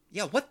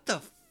 Yeah, what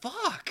the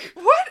fuck?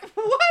 What the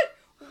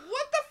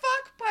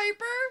fuck,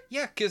 Piper?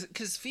 Yeah,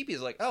 because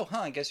Phoebe's like, oh,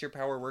 I guess your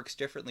power works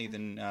differently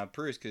than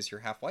Prue's because you're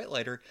half white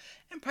lighter.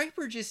 And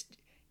Piper just,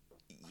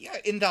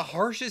 in the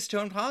harshest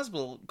tone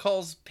possible,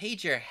 calls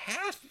Paige a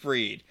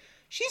half-breed.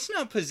 She's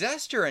not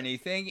possessed or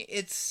anything.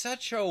 It's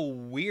such a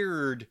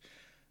weird...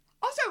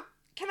 Also,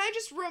 can I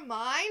just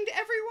remind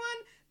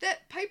everyone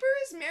that Piper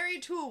is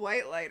married to a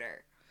white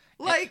lighter?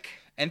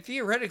 And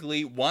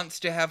theoretically wants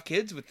to have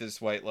kids with this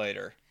white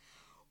lighter.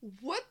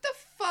 What the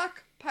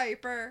fuck,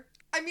 Piper?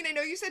 I mean, I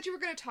know you said you were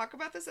going to talk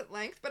about this at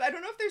length, but I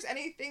don't know if there's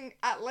anything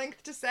at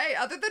length to say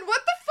other than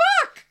what the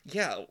fuck?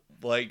 Yeah,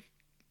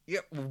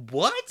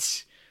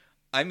 what?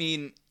 I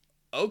mean,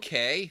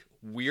 okay,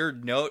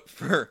 weird note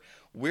for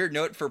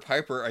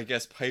Piper. I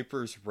guess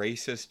Piper's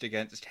racist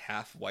against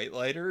half white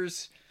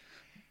lighters.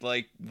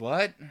 Like,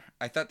 what?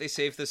 I thought they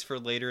saved this for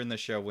later in the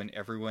show when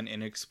everyone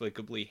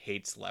inexplicably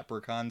hates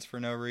leprechauns for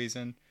no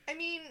reason. I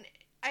mean,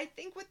 I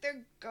think what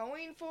they're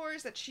going for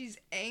is that she's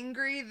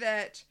angry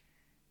that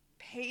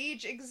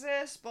Paige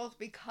exists, both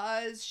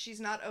because she's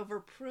not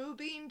over Prue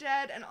being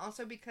dead and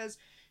also because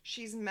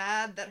she's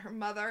mad that her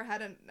mother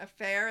had an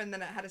affair and then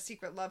had a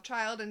secret love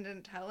child and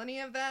didn't tell any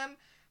of them.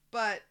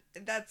 But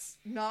that's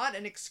not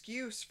an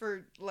excuse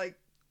for, like...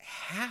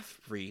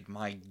 Half-breed,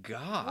 my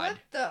god. What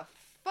the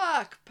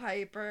fuck,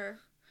 Piper?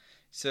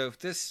 So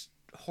this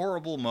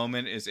horrible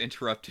moment is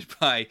interrupted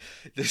by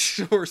the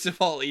source of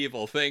all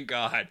evil. Thank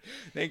God.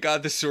 Thank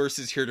God the source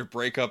is here to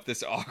break up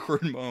this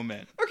awkward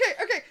moment.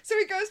 Okay, so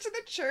he goes to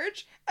the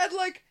church and,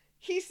 like,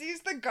 he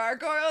sees the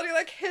gargoyle and he,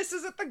 like,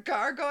 hisses at the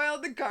gargoyle.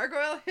 The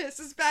gargoyle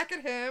hisses back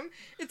at him.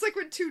 It's like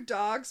when two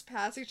dogs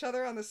pass each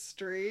other on the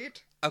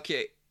street.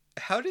 Okay,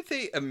 how did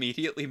they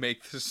immediately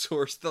make the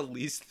source the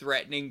least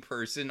threatening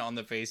person on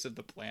the face of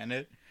the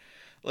planet?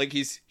 Like,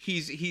 he's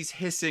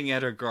hissing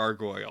at a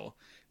gargoyle.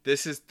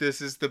 This is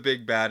the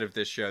big bad of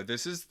this show.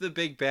 This is the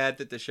big bad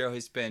that the show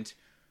has spent,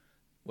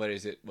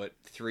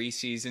 3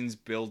 seasons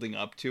building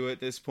up to at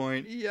this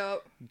point?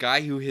 Yep.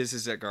 Guy who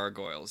hisses at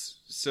gargoyles.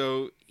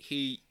 So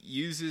he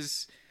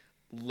uses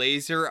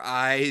laser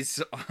eyes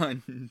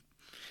on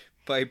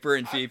Piper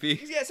and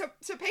Phoebe. Yeah,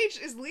 so Paige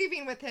is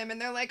leaving with him,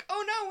 and they're like,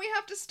 oh no, we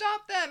have to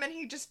stop them! And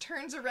he just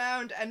turns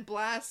around and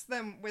blasts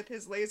them with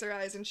his laser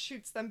eyes and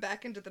shoots them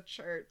back into the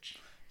church.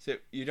 So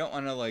you don't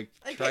want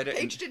to, try to...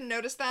 Paige didn't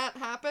notice that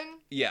happen?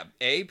 Yeah,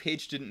 A,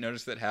 Paige didn't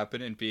notice that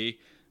happen, and B,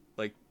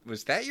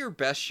 was that your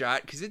best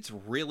shot? Because it's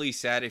really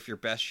sad if your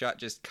best shot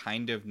just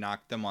kind of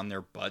knocked them on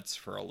their butts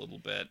for a little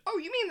bit. Oh,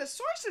 you mean the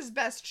source's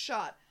best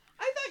shot?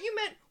 I thought you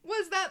meant,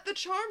 was that the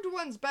Charmed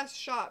one's best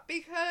shot?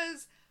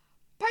 Because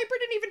Piper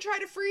didn't even try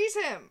to freeze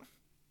him.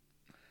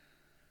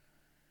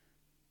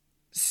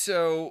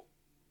 So,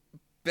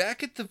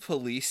 back at the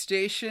police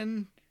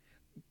station...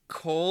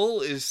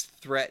 Cole is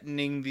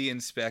threatening the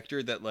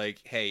inspector that,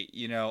 hey,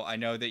 I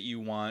know that you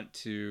want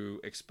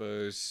to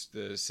expose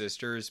the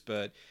sisters,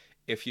 but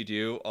if you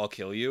do, I'll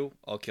kill you.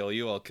 I'll kill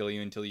you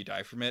until you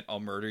die from it. I'll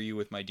murder you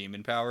with my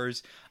demon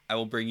powers. I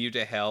will bring you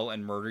to hell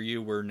and murder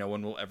you where no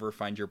one will ever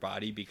find your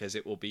body because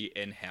it will be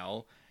in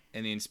hell.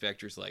 And the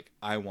inspector's like,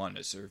 I want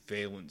a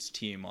surveillance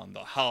team on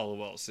the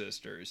Halliwell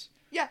sisters.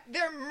 Yeah,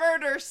 they're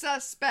murder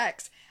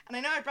suspects. And I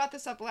know I brought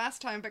this up last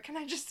time, but can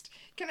I just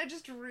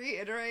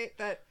reiterate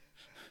that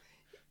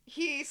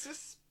he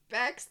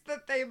suspects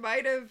that they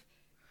might have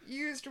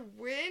used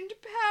wind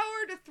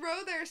power to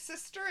throw their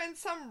sister and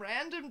some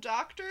random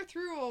doctor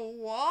through a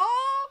wall?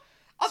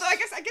 Although I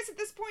guess at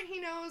this point he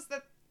knows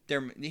that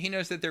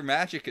they're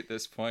magic at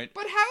this point.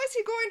 But how is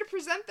he going to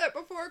present that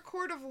before a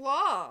court of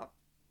law?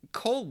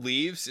 Cole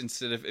leaves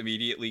instead of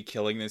immediately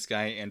killing this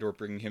guy and or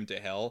bringing him to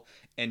hell,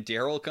 and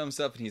Daryl comes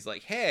up and he's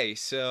like, hey,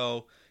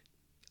 so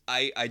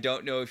I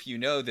don't know if you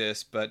know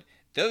this, but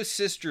those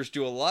sisters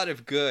do a lot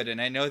of good,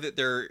 and I know that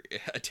they're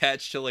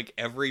attached to,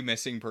 every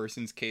missing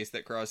persons case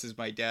that crosses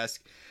my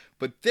desk,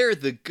 but they're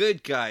the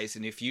good guys,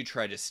 and if you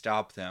try to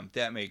stop them,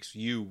 that makes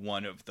you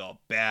one of the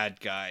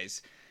bad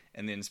guys.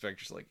 And the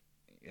inspector's like,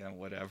 yeah,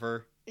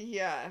 whatever.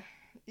 Yeah.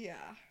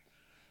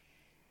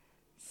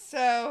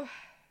 So,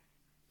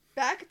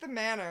 back at the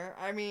manor,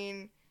 I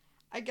mean,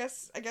 I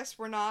guess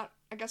we're not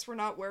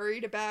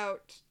worried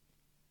about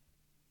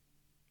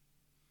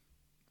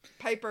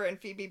Piper and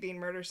Phoebe being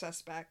murder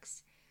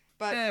suspects.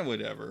 But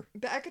whatever.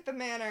 Back at the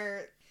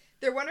manor,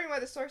 they're wondering why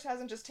the source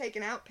hasn't just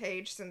taken out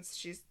Paige since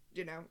she's,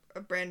 a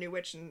brand new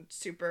witch and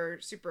super,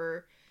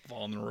 super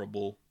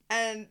vulnerable.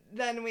 And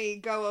then we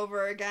go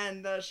over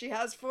again she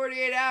has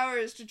 48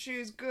 hours to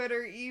choose good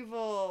or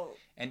evil.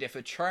 And if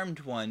a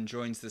charmed one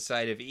joins the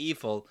side of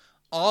evil,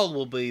 all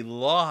will be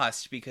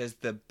lost because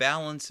the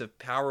balance of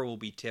power will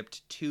be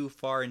tipped too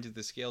far into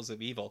the scales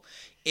of evil.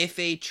 If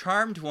a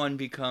charmed one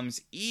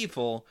becomes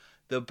evil,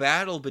 the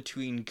battle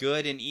between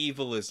good and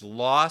evil is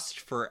lost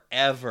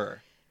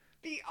forever.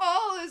 The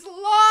all is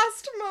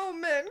lost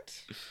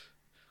moment.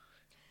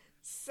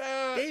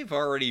 So they've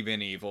already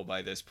been evil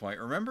by this point.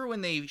 Remember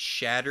when they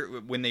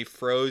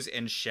froze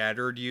and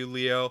shattered you,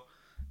 Leo?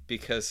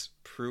 because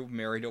Prue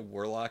married a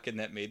warlock and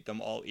that made them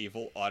all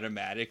evil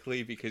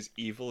automatically because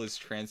evil is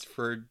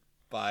transferred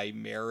by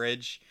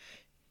marriage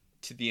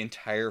to the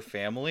entire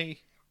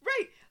family.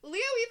 Right. Leo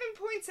even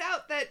points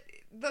out that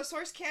the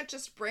Source can't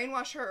just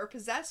brainwash her or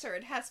possess her.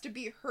 It has to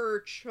be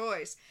her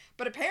choice.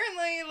 But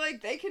apparently,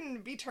 like, they can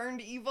be turned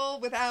evil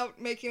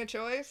without making a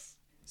choice.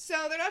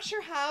 So they're not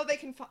sure how they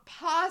can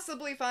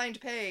possibly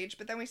find Paige,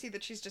 but then we see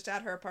that she's just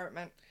at her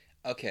apartment.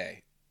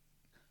 Okay.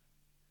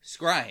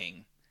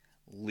 Scrying.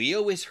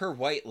 Leo is her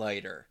white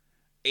lighter.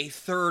 A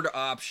third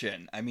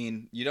option. I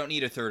mean, you don't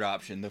need a third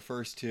option. The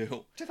first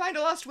two. To find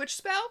a lost witch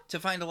spell? To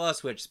find a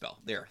lost witch spell.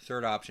 There,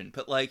 third option.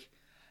 But, like,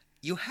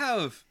 you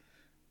have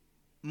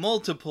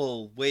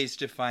multiple ways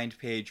to find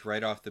Paige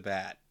right off the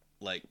bat.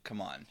 Like,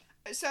 come on.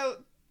 So,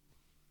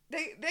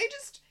 they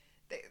just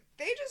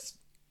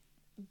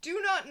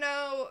do not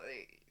know.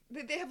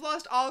 They have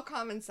lost all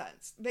common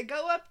sense. They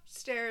go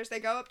upstairs, they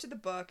go up to the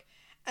book,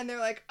 and they're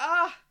like,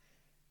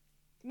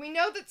 we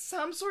know that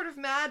some sort of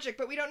magic,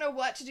 but we don't know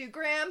what to do.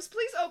 Grams,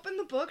 please open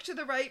the book to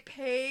the right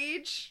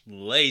page.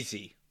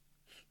 Lazy,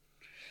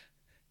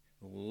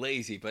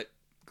 but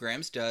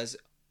Grams does,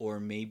 or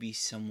maybe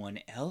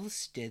someone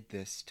else did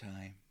this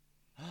time.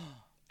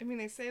 I mean,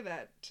 they say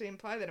that to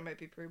imply that it might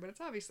be Prue, but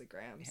it's obviously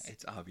Grams. Yeah,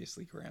 it's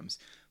obviously Grams.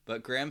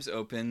 But Grams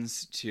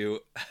opens to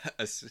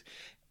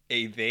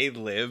a They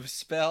Live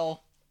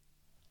spell.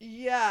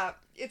 Yeah,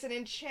 it's an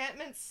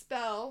enchantment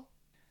spell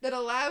that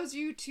allows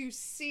you to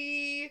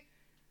see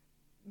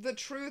the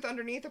truth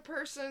underneath a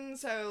person,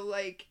 so,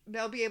 like,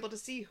 they'll be able to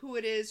see who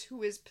it is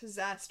who is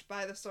possessed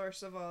by the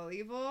source of all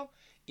evil.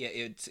 Yeah,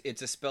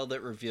 it's a spell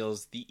that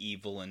reveals the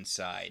evil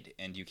inside,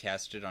 and you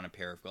cast it on a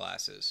pair of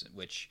glasses,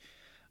 which,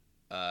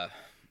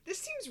 This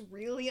seems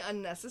really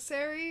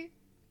unnecessary.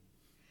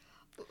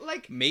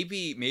 Like...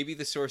 Maybe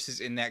the source is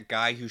in that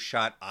guy who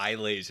shot eye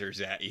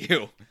lasers at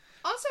you.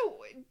 Also,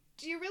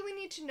 do you really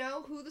need to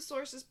know who the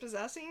source is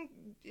possessing?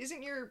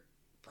 Shouldn't your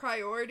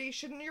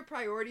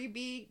priority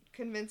be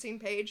convincing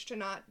Paige to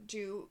not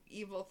do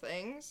evil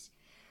things?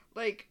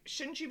 Like,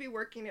 shouldn't you be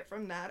working it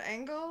from that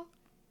angle?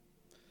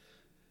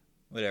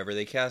 Whatever,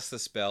 they cast the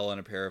spell on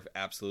a pair of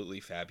absolutely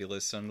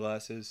fabulous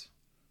sunglasses.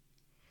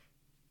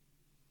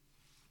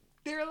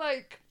 They're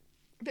like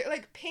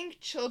pink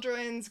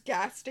children's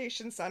gas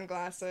station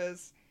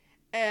sunglasses,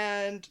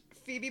 and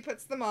Phoebe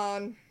puts them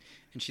on.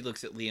 And she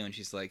looks at Leo and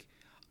she's like,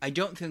 I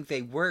don't think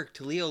they worked.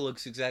 Leo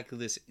looks exactly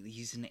this.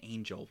 He's an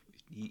angel.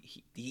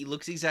 He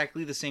looks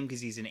exactly the same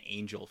because he's an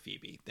angel,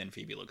 Phoebe. Then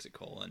Phoebe looks at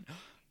Cole and,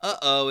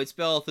 uh-oh, it's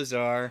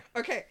Balthazar.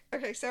 Okay,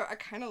 so I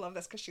kind of love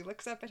this because she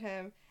looks up at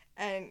him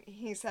and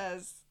he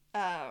says,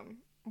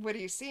 what do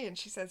you see? And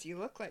she says, you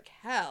look like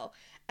hell.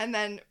 And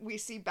then we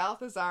see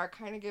Balthazar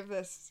kind of give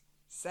this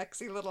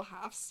sexy little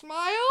half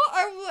smile.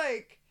 I'm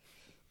like,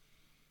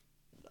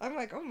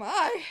 oh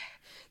my,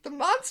 the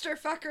monster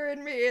fucker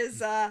in me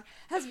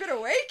has been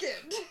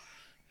awakened.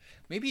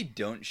 Maybe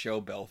don't show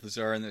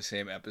Balthazar in the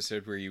same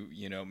episode where you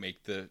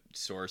make the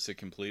source a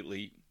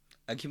complete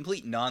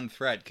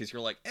non-threat, because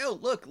you're like, oh,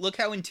 look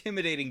how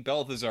intimidating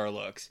Balthazar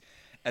looks,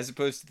 as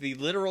opposed to the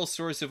literal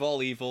source of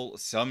all evil,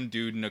 some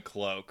dude in a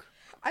cloak.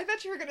 I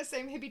thought you were going to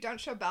say maybe don't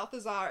show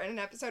Balthazar in an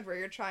episode where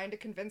you're trying to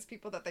convince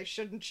people that they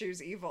shouldn't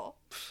choose evil.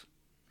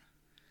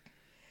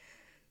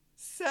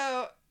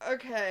 So,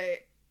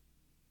 okay.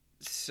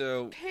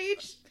 So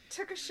Paige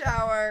took a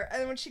shower,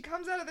 and when she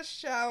comes out of the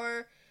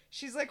shower,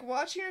 she's, like,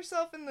 watching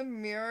herself in the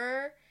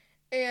mirror,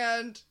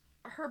 and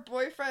her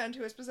boyfriend,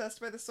 who is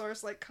possessed by the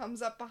source, like,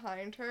 comes up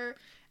behind her,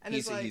 and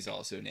he's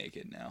also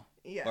naked now.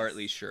 Yes. Or at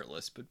least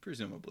shirtless, but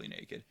presumably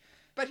naked.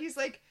 But he's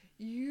like,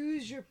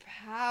 use your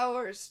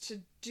powers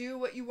to do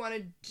what you want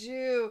to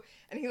do.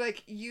 And he,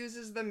 like,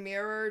 uses the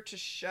mirror to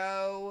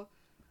show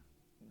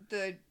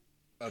the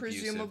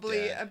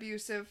presumably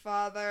abusive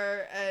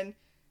father, and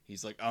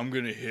he's like, I'm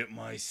gonna hit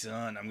my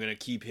son. I'm gonna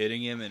keep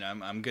hitting him, and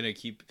I'm gonna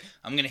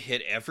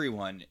hit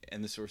everyone.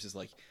 And the source is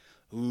like,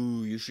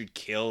 ooh, you should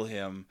kill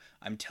him.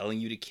 I'm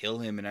telling you to kill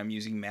him, and I'm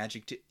using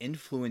magic to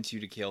influence you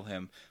to kill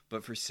him.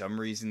 But for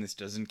some reason, this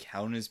doesn't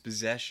count as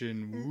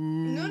possession.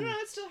 Ooh. No,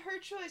 it's still her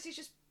choice.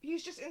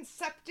 He's just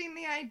incepting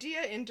the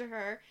idea into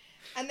her.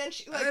 And then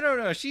she, like... I don't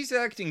know. She's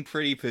acting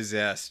pretty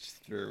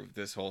possessed through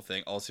this whole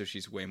thing. Also,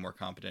 she's way more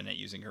competent at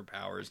using her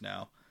powers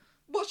now.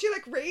 Well, she,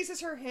 like,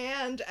 raises her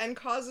hand and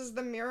causes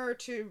the mirror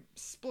to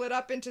split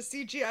up into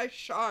CGI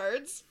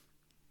shards.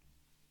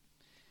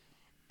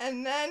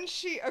 And then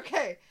she...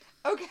 Okay.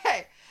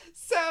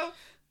 So...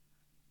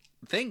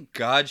 Thank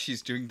God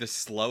she's doing the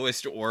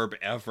slowest orb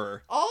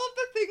ever. All of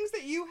the things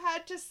that you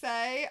had to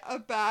say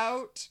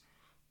about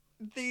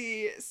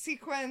the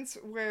sequence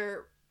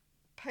where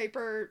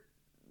Piper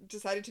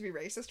decided to be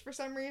racist for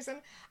some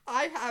reason,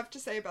 I have to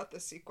say about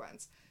this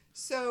sequence.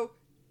 So,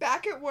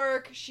 back at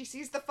work, she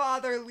sees the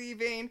father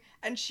leaving,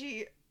 and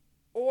she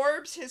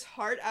orbs his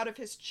heart out of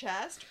his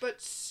chest,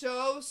 but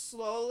so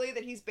slowly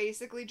that he's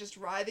basically just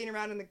writhing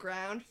around in the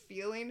ground,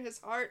 feeling his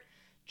heart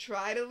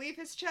try to leave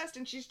his chest,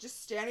 and she's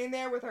just standing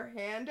there with her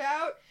hand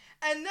out.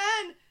 And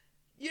then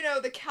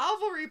the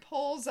cavalry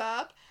pulls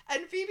up,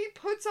 and Phoebe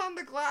puts on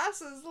the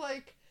glasses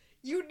like,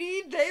 you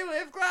need They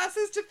Live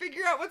glasses to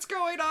figure out what's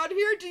going on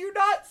here. Do you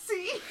not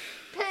see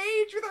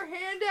Paige with her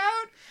hand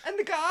out and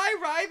the guy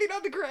writhing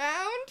on the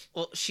ground?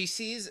 Well, she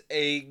sees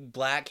a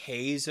black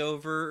haze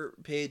over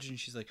Paige, and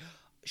she's like,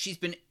 she's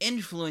been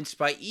influenced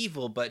by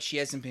evil, but she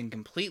hasn't been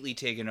completely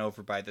taken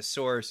over by the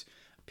source.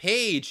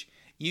 Paige,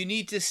 you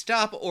need to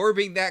stop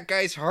orbing that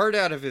guy's heart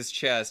out of his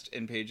chest.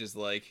 And Paige is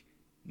like,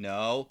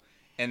 no.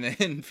 And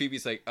then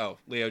Phoebe's like, oh,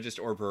 Leo, just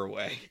orb her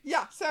away.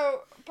 Yeah,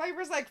 so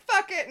Piper's like,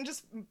 fuck it, and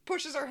just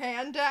pushes her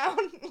hand down.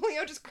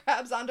 Leo just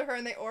grabs onto her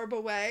and they orb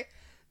away.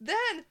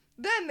 Then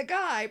the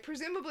guy,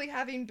 presumably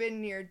having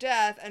been near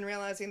death and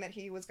realizing that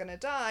he was going to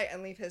die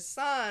and leave his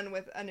son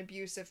with an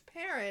abusive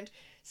parent,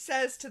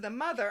 says to the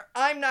mother,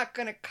 I'm not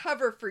going to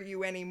cover for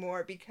you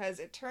anymore, because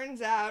it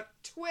turns out,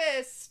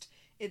 twist,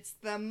 it's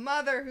the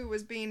mother who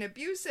was being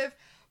abusive.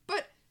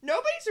 But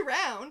nobody's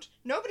around.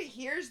 Nobody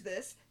hears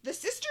this. The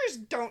sisters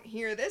don't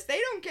hear this. They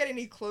don't get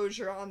any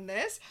closure on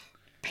this.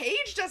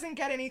 Paige doesn't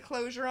get any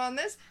closure on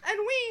this. And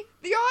we,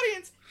 the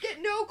audience, get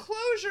no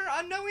closure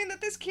on knowing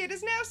that this kid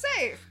is now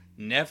safe.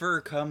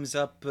 Never comes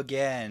up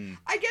again.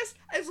 I guess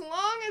as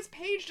long as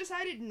Paige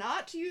decided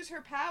not to use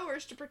her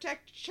powers to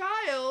protect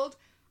Child,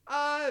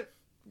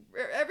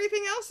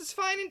 everything else is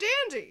fine and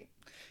dandy.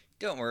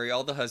 Don't worry,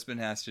 all the husband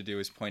has to do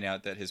is point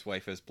out that his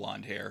wife has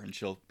blonde hair, and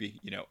she'll be,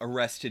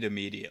 arrested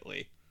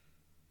immediately.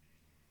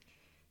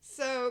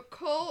 So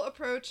Cole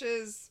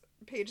approaches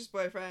Paige's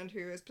boyfriend,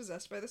 who is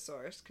possessed by the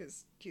Source,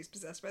 because he's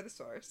possessed by the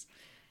Source,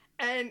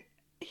 and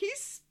he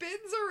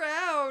spins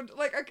around,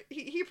 like,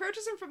 he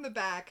approaches him from the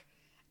back,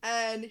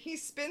 and he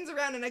spins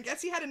around, and I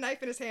guess he had a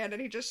knife in his hand,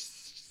 and he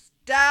just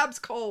stabs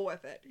Cole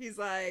with it. He's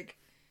like,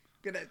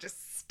 gonna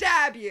just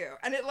stab you,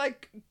 and it,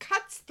 like,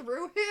 cuts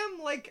through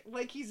him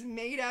like he's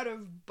made out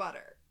of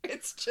butter.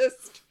 It's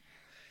just,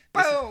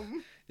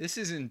 boom! This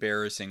is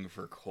embarrassing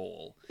for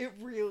Cole. It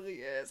really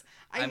is.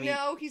 I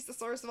know he's the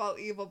source of all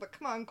evil, but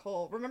come on,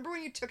 Cole. Remember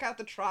when you took out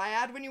the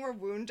Triad when you were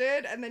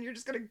wounded, and then you're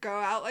just gonna go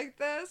out like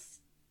this?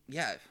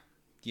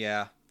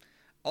 Yeah.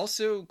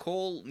 Also,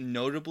 Cole,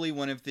 notably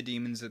one of the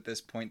demons at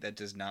this point that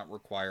does not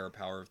require a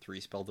power of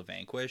 3 spell to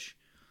vanquish.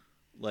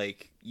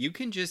 Like, you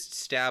can just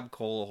stab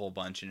Cole a whole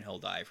bunch and he'll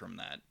die from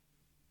that.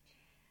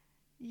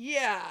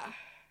 Yeah.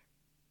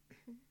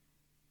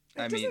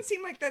 Doesn't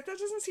seem like that. That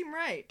doesn't seem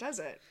right, does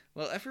it?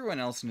 Well, everyone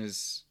else in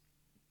his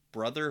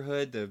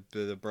brotherhood,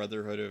 the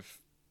Brotherhood of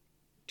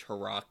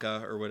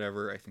Taraka or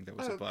whatever, I think that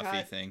was a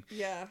Buffy thing.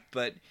 Yeah.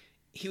 But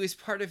he was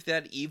part of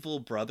that evil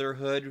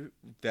brotherhood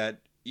that,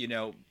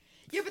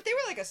 Yeah, but they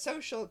were like a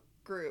social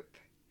group.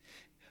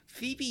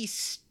 Phoebe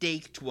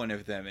staked one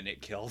of them and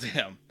it killed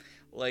him.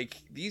 Like,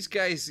 these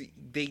guys,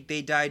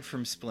 they died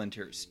from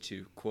splinters,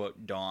 to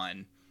quote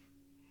Dawn.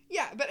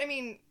 Yeah, but I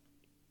mean,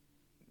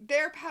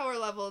 their power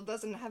level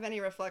doesn't have any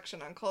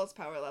reflection on Cole's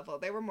power level.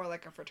 They were more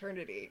like a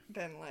fraternity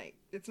than, like,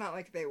 it's not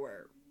like they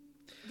were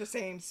the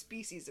same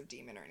species of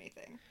demon or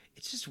anything.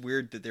 It's just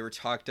weird that they were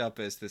talked up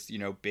as this,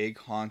 big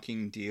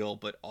honking deal,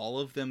 but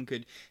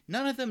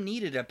none of them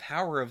needed a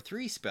power of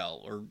 3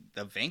 spell, or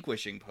a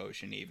vanquishing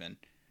potion even.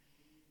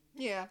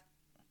 Yeah.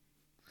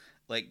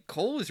 Like,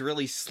 Cole is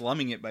really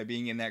slumming it by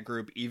being in that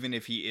group, even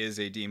if he is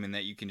a demon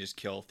that you can just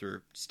kill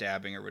through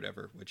stabbing or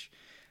whatever, which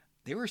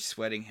they were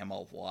sweating him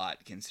a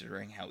lot,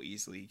 considering how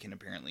easily he can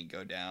apparently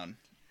go down.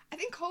 I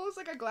think Cole is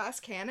like a glass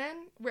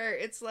cannon, where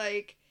it's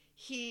like,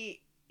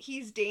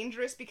 he's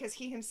dangerous because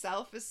he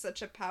himself is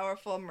such a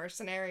powerful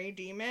mercenary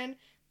demon,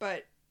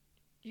 but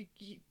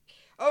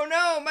oh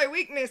no, my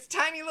weakness,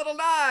 tiny little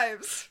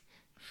knives!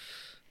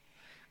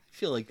 I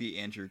feel like the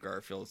Andrew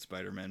Garfield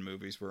Spider-Man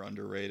movies were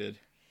underrated.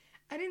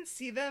 I didn't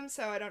see them,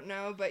 so I don't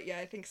know, but yeah,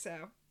 I think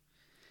so.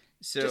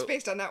 So just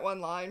based on that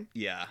one line.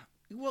 Yeah.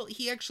 Well,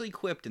 he actually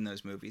quipped in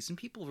those movies, and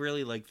people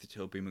really like the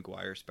Tobey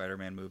Maguire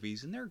Spider-Man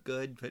movies, and they're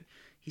good, but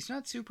he's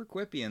not super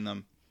quippy in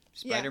them.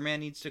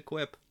 Spider-Man needs to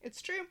quip.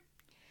 It's true.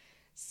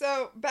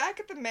 So, back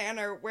at the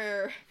manor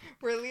where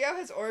Leo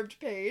has orbed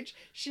Paige,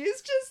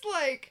 she's just,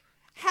 like,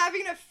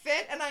 having a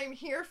fit, and I'm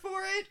here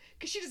for it,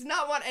 because she does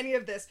not want any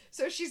of this.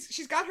 So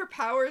she's got her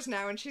powers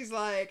now, and she's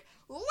like,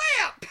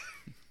 lamp!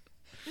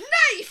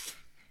 Knife!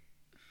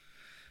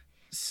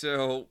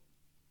 So,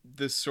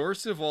 the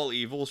source of all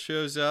evil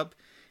shows up,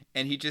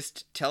 and he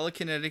just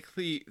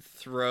telekinetically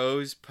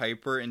throws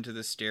Piper into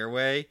the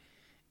stairway,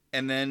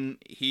 and then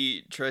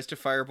he tries to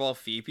fireball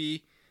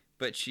Phoebe,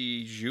 but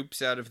she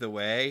zoops out of the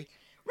way.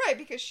 Right,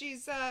 because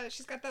she's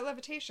got that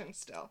levitation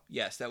still.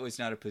 Yes, that was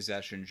not a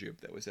possession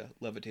zoop, that was a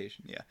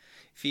levitation, yeah.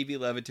 Phoebe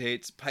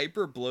levitates,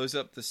 Piper blows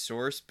up the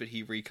source, but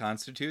he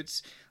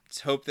reconstitutes.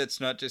 Let's hope that's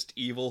not just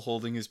evil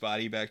holding his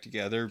body back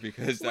together,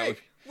 because that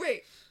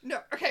Wait, no,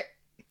 okay.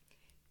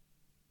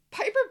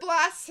 Piper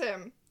blasts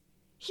him.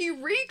 He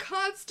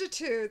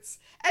reconstitutes,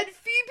 and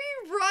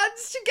Phoebe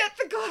runs to get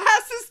the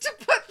glasses to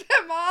put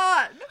them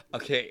on.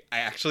 Okay, I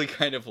actually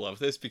kind of love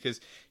this, because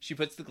she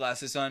puts the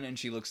glasses on, and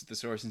she looks at the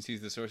source and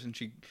sees the source, and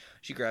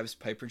she grabs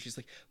Piper, and she's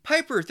like,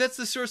 Piper, that's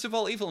the source of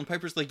all evil. And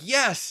Piper's like,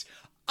 yes,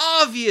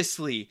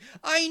 Obviously!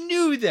 I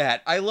knew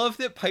that! I love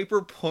that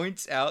Piper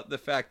points out the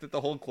fact that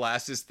the whole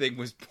glasses thing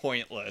was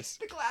pointless.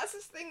 The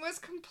glasses thing was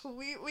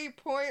completely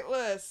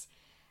pointless.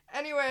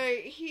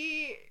 Anyway,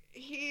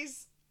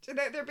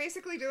 they're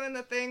basically doing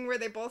the thing where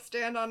they both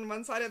stand on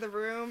one side of the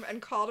room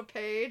and call to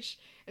Paige,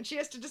 and she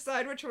has to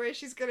decide which way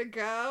she's gonna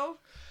go.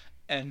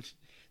 And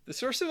the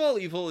source of all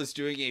evil is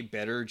doing a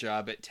better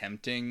job at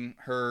tempting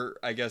her,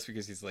 I guess,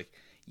 because he's like,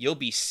 you'll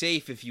be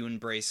safe if you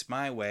embrace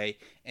my way,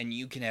 and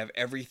you can have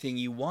everything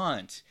you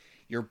want.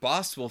 Your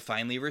boss will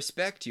finally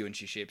respect you. And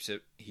he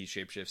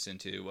shapeshifts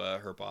into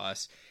her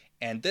boss.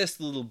 And this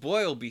little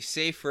boy will be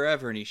safe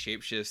forever. And he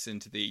shapeshifts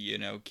into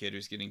the, kid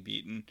who's getting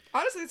beaten.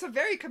 Honestly, it's a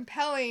very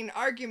compelling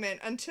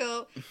argument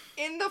until,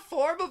 in the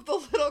form of the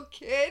little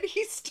kid,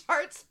 he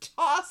starts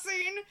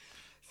tossing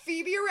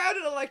Phoebe around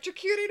and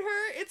electrocuting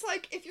her. It's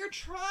like, if you're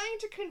trying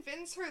to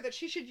convince her that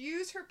she should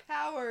use her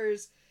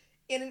powers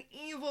in an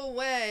evil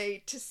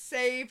way to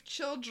save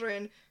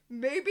children,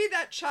 maybe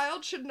that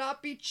child should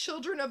not be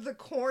Children of the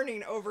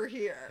Corning over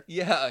here.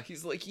 Yeah,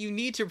 he's like, you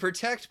need to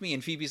protect me.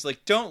 And Phoebe's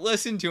like, don't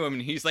listen to him.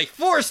 And he's like,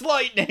 Force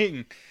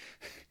lightning!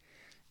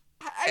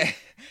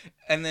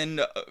 And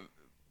then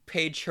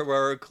Paige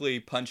heroically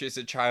punches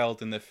a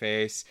child in the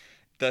face,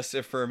 thus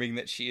affirming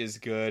that she is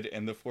good,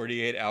 and the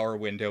 48-hour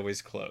window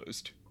is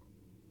closed.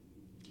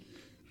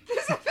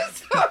 This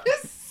episode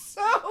is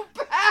so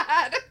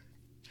bad!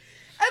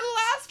 And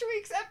last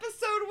week's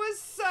episode was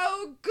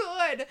so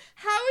good.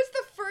 How is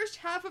the first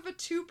half of a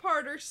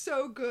two-parter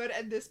so good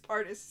and this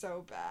part is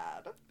so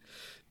bad?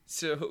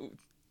 So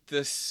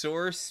the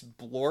source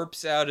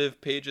blorps out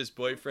of Paige's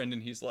boyfriend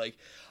and he's like,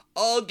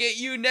 I'll get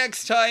you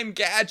next time,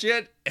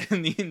 Gadget.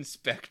 And the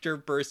inspector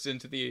bursts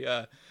into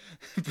the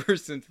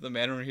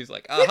manor and he's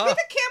like, aha. With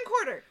a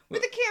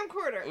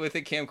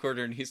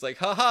camcorder. And he's like,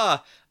 haha,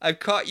 I've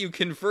caught you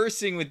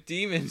conversing with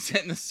demons.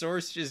 And the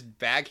source just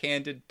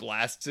backhanded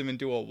blasts him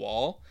into a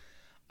wall.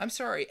 I'm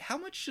sorry, how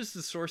much does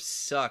the source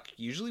suck?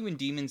 Usually when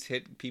demons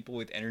hit people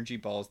with energy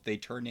balls, they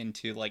turn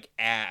into, like,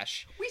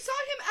 ash. We saw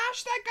him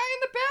ash that guy in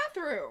the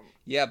bathroom.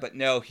 Yeah, but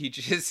no, he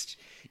just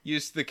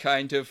used the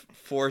kind of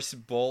force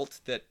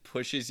bolt that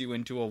pushes you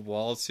into a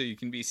wall so you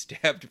can be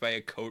stabbed by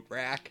a coat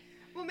rack.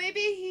 Well, maybe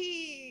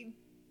he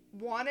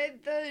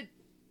wanted the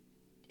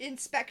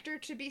inspector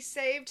to be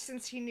saved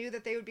since he knew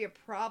that they would be a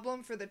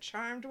problem for the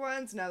charmed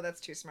ones. No,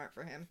 that's too smart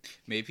for him.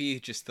 Maybe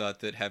he just thought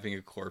that having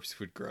a corpse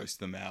would gross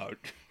them out.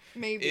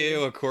 Maybe.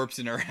 Ew, a corpse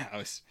in our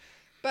house.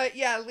 But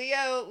yeah,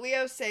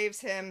 Leo saves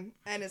him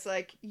and is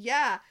like,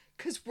 yeah,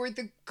 because we're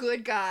the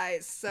good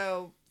guys,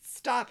 so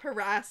stop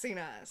harassing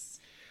us.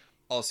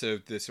 Also,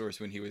 the source,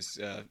 when he was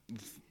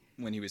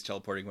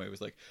teleporting away, was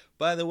like,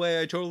 by the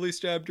way, I totally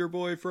stabbed your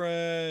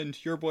boyfriend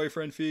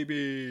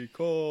Phoebe,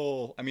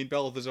 Cole. I mean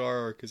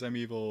Balthazar, because I'm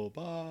evil.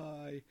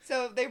 Bye.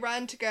 So they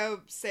run to go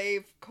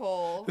save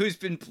Cole, who's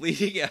been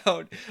bleeding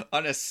out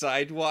on a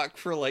sidewalk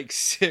for like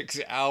 6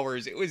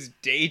 hours. It was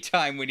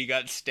daytime when he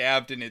got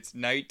stabbed and it's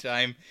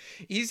nighttime.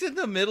 He's in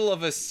the middle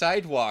of a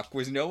sidewalk.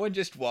 Was no one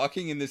just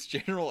walking in this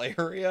general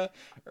area?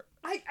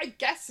 I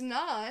guess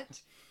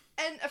not.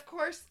 And, of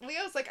course,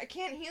 Leo's like, I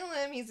can't heal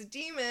him. He's a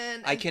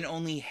demon. I can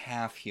only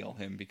half heal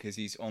him because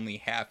he's only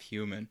half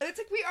human. And it's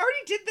like, we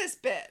already did this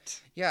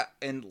bit. Yeah,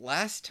 and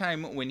last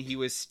time when he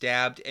was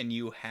stabbed and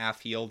you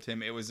half healed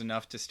him, it was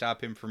enough to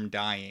stop him from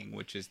dying,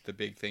 which is the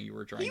big thing you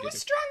were trying to do. He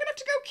was strong enough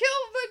to go kill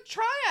the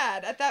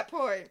triad at that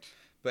point.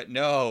 But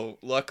no,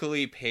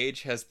 luckily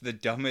Paige has the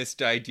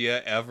dumbest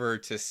idea ever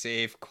to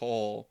save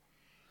Cole.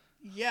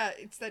 Yeah,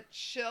 it's that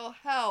she'll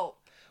help.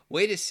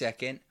 Wait a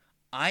second,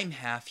 I'm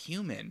half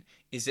human.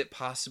 Is it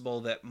possible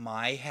that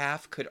my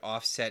half could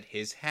offset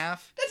his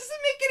half? That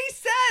doesn't make any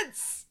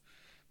sense!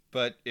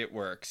 But it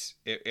works.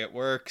 It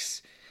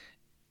works.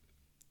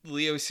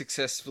 Leo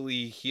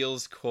successfully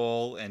heals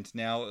Cole, and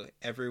now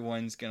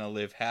everyone's gonna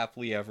live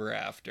happily ever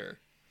after.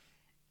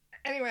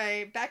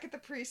 Anyway, back at the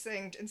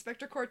precinct,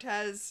 Inspector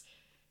Cortez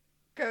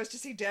goes to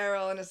see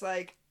Daryl and is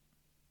like,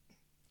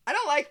 I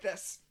don't like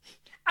this.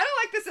 I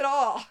don't like this at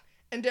all.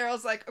 And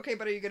Daryl's like, okay,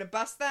 but are you gonna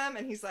bust them?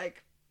 And he's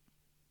like,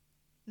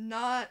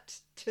 not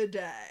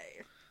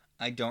today.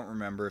 I don't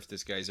remember if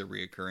this guy's a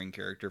reoccurring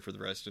character for the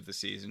rest of the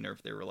season or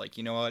if they were like,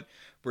 you know what,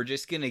 we're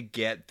just going to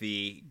get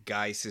the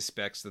guy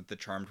suspects that the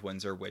Charmed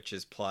Ones are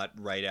witches plot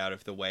right out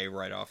of the way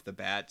right off the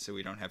bat so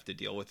we don't have to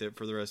deal with it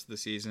for the rest of the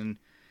season.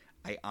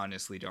 I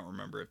honestly don't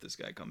remember if this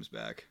guy comes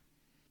back.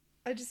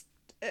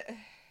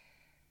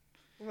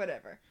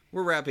 Whatever.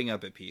 We're wrapping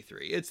up at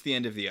P3. It's the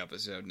end of the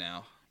episode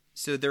now.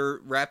 So they're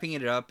wrapping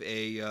it up.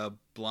 A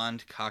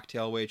blonde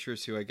cocktail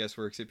waitress who I guess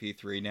works at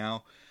P3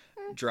 now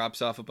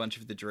drops off a bunch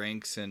of the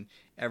drinks and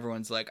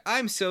everyone's like,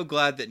 I'm so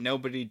glad that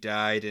nobody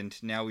died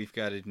and now we've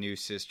got a new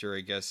sister. I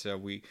guess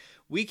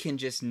we can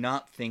just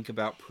not think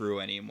about Prue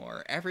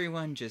anymore.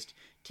 Everyone just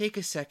take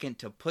a second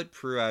to put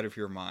Prue out of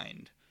your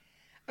mind.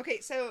 Okay,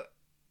 so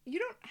you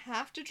don't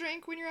have to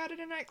drink when you're out at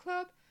a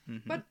nightclub.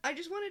 Mm-hmm. But I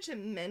just wanted to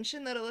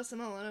mention that Alyssa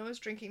Milano was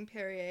drinking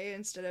Perrier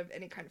instead of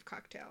any kind of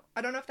cocktail.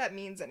 I don't know if that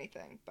means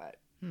anything, but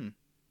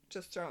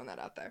just throwing that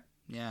out there.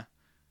 Yeah.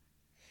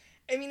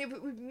 I mean,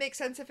 it would make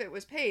sense if it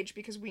was Paige,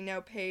 because we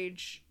know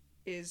Paige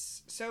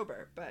is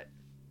sober, but...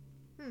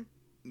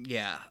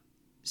 Yeah.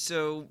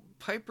 So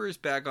Piper's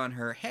back on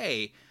her,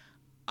 hey,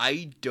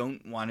 I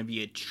don't want to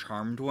be a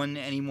charmed one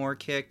anymore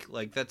kick.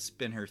 Like, that's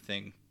been her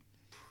thing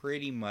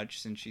pretty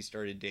much since she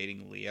started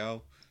dating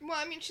Leo. Well,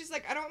 I mean, she's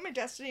like, I don't want my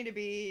destiny to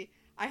be,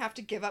 I have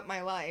to give up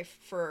my life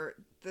for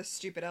the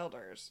stupid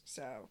elders.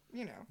 So,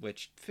 you know.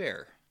 Which,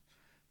 fair.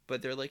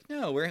 But they're like,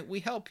 no, we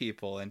help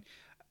people. And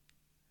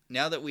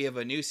now that we have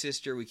a new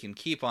sister, we can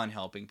keep on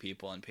helping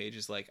people. And Paige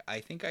is like,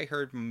 I think I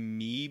heard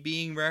me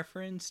being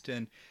referenced.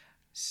 And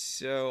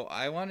so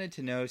I wanted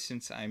to know,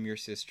 since I'm your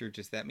sister,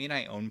 does that mean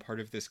I own part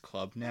of this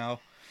club now?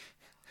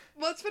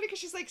 Well, it's funny because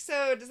she's like,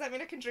 so does that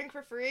mean I can drink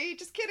for free?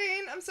 Just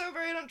kidding. I'm sober.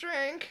 I don't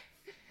drink.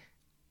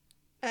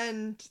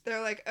 And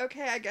they're like,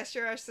 okay, I guess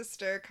you're our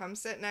sister. Come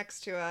sit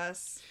next to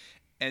us.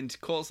 And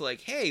Cole's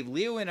like, hey,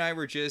 Leo and I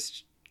were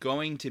just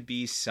going to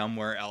be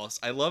somewhere else.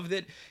 I love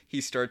that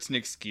he starts an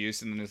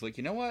excuse and then is like,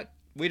 you know what?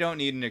 We don't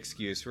need an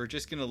excuse. We're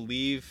just going to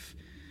leave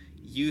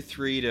you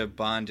three to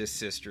bond as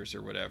sisters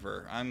or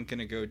whatever. I'm going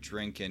to go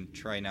drink and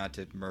try not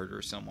to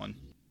murder someone.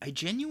 I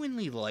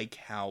genuinely like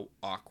how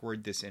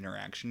awkward this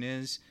interaction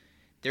is.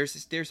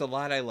 There's a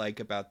lot I like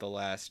about the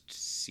last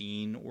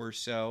scene or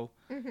so.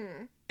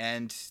 Mm-hmm.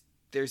 And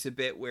there's a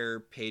bit where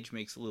Paige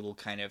makes a little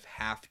kind of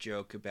half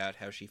joke about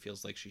how she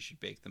feels like she should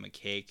bake them a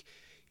cake,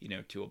 you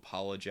know, to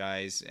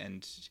apologize.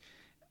 And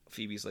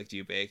Phoebe's like, do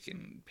you bake?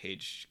 And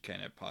Paige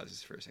kind of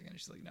pauses for a second.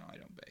 She's like, no, I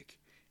don't bake.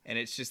 And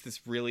it's just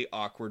this really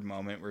awkward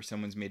moment where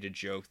someone's made a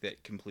joke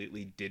that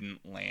completely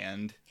didn't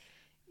land.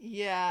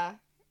 Yeah.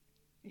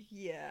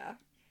 Yeah.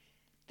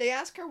 They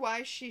ask her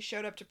why she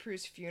showed up to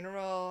Prue's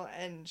funeral,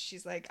 and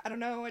she's like, I don't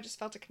know, I just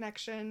felt a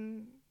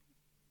connection.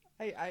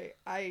 I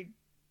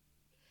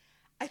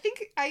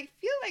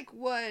feel like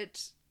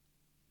what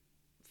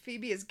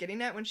Phoebe is getting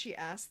at when she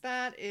asked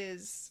that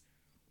is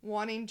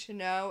wanting to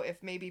know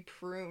if maybe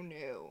Prue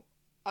knew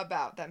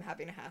about them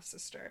having a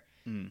half-sister.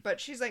 But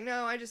she's like,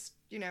 no, I just,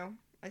 you know,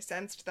 I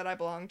sensed that I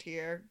belonged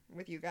here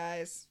with you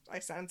guys. I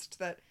sensed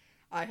that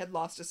I had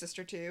lost a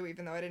sister too,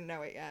 even though I didn't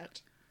know it yet.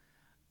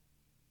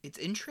 It's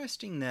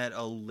interesting that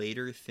a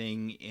later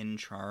thing in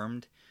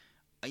Charmed,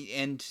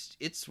 and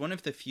it's one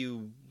of the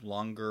few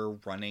longer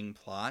running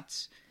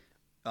plots,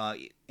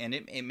 and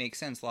it makes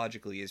sense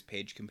logically, is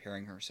Paige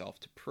comparing herself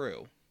to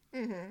Prue.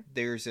 Mm-hmm.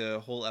 There's a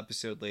whole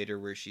episode later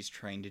where she's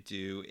trying to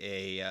do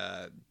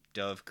a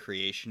dove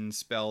creation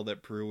spell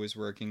that Prue was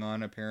working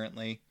on,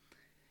 apparently.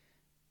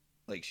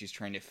 Like, she's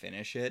trying to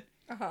finish it.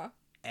 Uh-huh.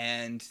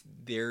 And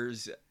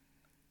there's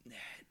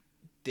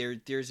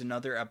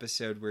another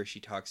episode where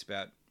she talks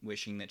about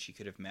wishing that she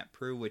could have met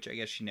Prue, which I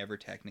guess she never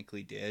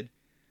technically did.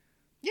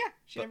 Yeah,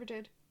 she never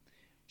did.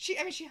 She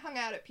hung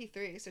out at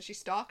P3, so she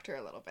stalked her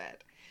a little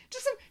bit.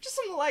 Just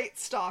some light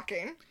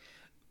stalking.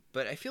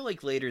 But I feel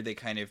like later they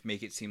kind of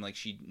make it seem like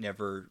she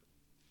never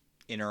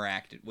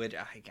interacted with.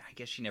 I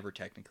guess she never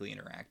technically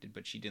interacted,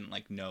 but she didn't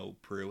like know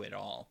Prue at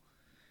all.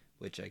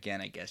 Which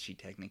again, I guess she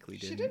technically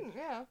didn't. She didn't,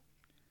 yeah.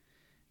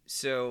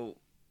 So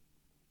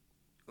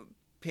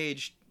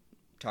Paige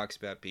talks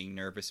about being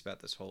nervous about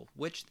this whole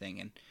witch thing,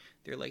 and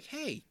they're like,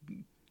 hey,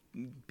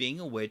 being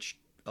a witch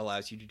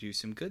allows you to do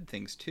some good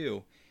things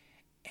too.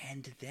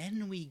 And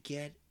then we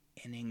get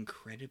an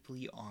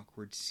incredibly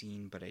awkward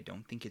scene, but I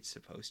don't think it's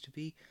supposed to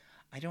be.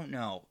 I don't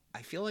know.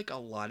 I feel like a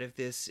lot of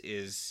this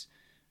is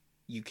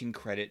you can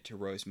credit to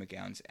Rose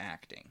McGowan's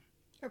acting.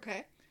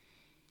 Okay.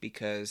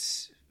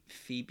 Because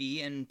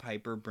Phoebe and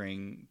Piper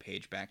bring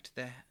Paige back to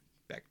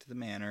the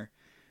manor,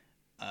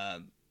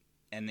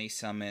 and they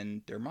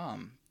summon their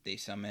mom. They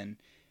summon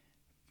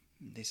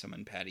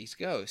Patty's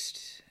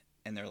ghost,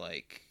 and they're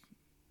like,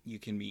 you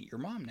can meet your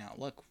mom now.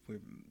 Look,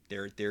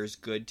 there's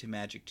good to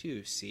magic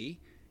too. See,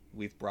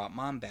 we've brought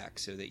mom back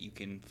so that you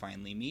can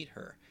finally meet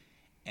her.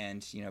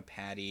 And, you know,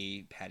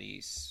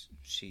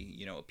 she,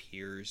 you know,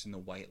 appears in the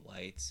white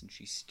lights, and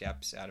she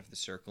steps out of the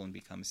circle and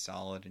becomes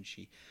solid, and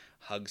she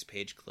hugs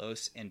Paige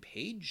close, and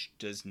Paige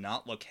does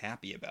not look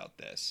happy about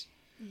this.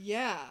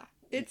 Yeah.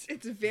 It's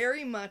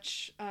very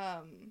much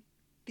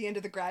the end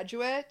of The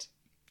Graduate.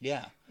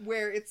 Yeah.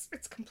 Where it's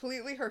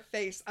completely her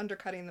face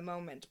undercutting the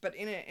moment, but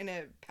in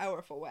a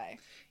powerful way.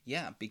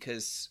 Yeah,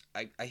 because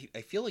I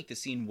feel like the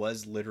scene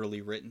was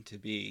literally written to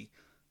be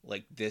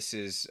like, this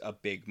is a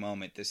big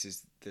moment. This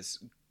is this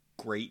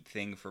great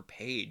thing for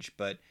Paige.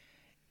 But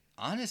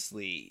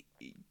honestly,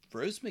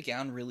 Rose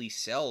McGowan really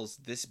sells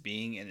this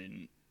being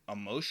an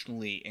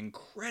emotionally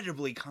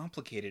incredibly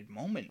complicated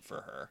moment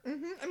for her.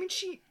 Mm-hmm. I mean,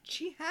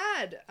 she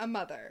had a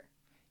mother.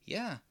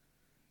 Yeah.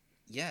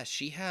 Yeah,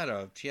 she had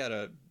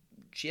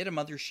a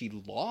mother she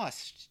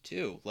lost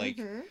too. Like,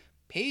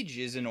 Paige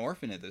is an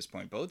orphan at this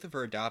point. Both of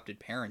her adopted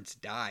parents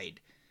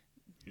died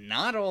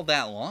not all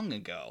that long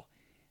ago.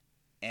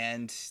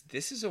 And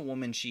this is a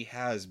woman she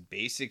has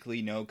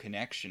basically no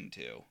connection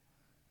to.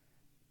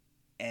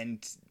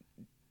 And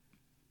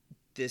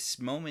this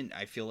moment,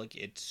 I feel like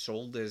it's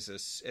sold as a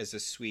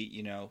sweet,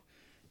 you know,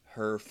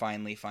 her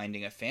finally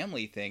finding a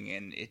family thing.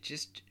 And it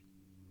just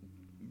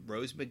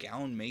Rose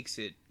McGowan makes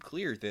it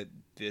clear that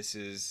this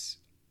is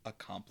a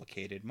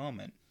complicated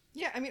moment.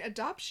 Yeah, I mean,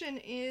 adoption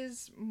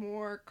is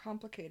more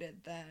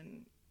complicated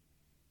than...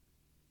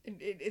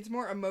 It's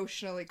more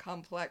emotionally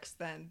complex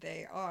than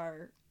they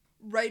are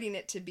writing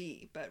it to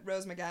be, but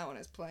Rose McGowan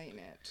is playing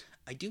it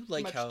I do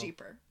like much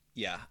deeper.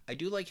 Yeah, I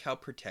do like how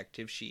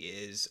protective she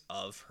is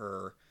of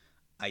her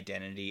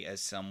identity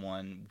as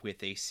someone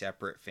with a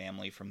separate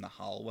family from the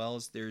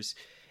Hollowells. There's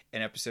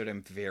an episode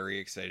I'm very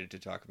excited to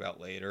talk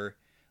about later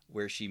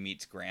where she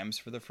meets Grams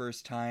for the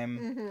first time.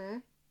 Mm-hmm.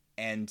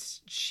 And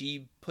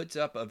she puts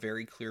up a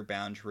very clear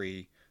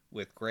boundary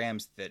with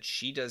Grams that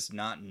she does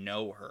not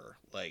know her.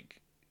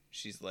 Like,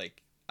 she's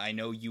like, I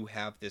know you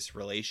have this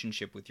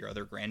relationship with your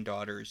other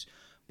granddaughters,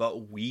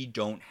 but we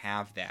don't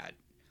have that.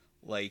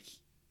 Like,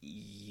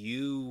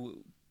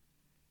 you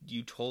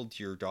told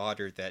your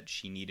daughter that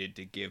she needed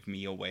to give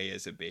me away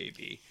as a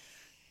baby.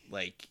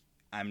 Like,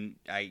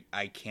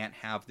 I can't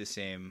have the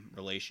same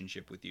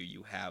relationship with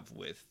you have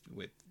with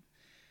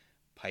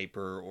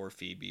Piper or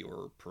Phoebe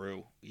or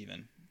Prue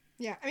even.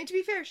 Yeah, I mean, to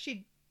be fair,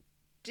 she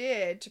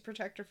did to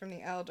protect her from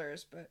the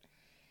elders, but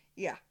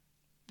yeah.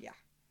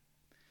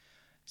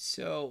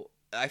 So,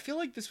 I feel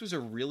like this was a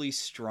really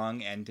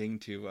strong ending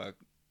to a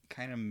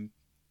kind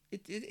of...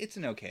 It's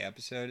an okay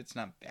episode. It's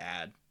not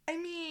bad. I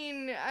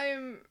mean,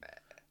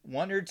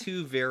 One or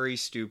two very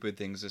stupid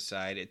things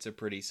aside, it's a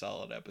pretty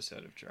solid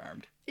episode of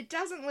Charmed. It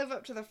doesn't live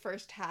up to the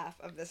first half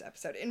of this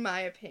episode, in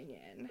my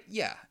opinion.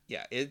 Yeah.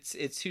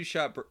 It's Who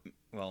Shot...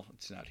 Well,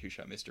 it's not Who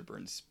Shot Mr.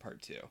 Burns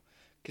Part 2.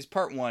 Because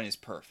Part 1 is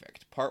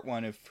perfect. Part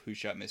 1 of Who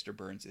Shot Mr.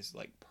 Burns is,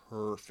 like,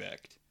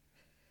 perfect.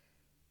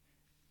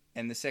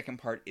 And the second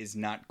part is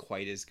not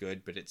quite as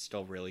good, but it's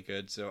still really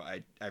good. So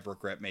I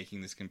regret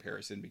making this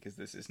comparison because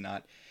this is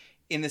not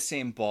in the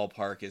same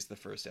ballpark as the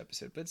first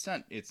episode. But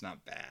it's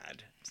not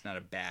bad. It's not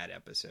a bad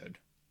episode.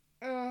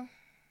 I'm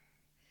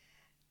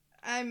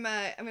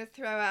gonna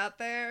throw out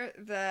there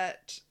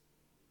that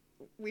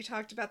we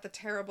talked about the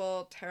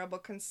terrible, terrible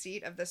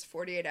conceit of this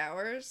 48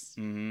 hours.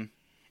 Mm-hmm.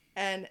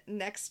 And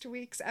next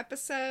week's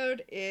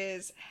episode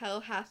is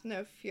Hell Hath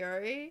No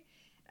Fury.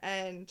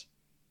 And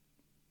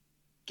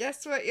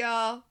guess what,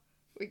 y'all?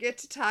 We get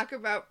to talk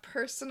about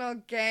personal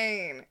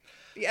gain.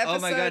 The episode, oh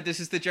my god, this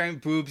is the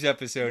giant boobs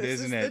episode,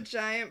 isn't it? This is the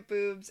giant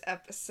boobs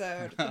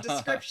episode. The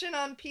description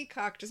on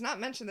Peacock does not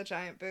mention the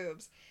giant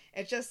boobs.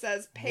 It just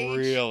says Paige...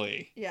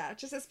 Really? Yeah, it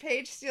just says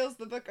Paige steals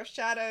the Book of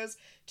Shadows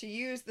to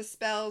use the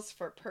spells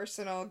for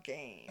personal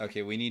gain.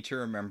 Okay, we need to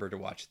remember to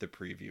watch the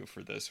preview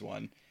for this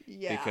one.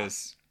 Yeah.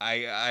 Because I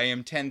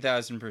am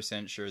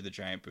 10,000% sure the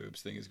giant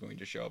boobs thing is going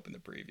to show up in the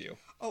preview.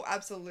 Oh,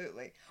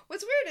 absolutely.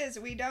 What's weird is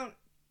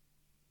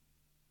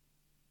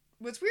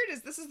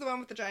this is the one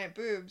with the giant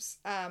boobs,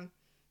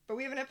 but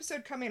we have an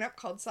episode coming up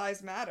called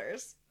Size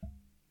Matters.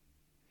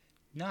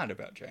 Not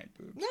about giant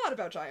boobs. Not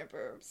about giant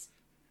boobs.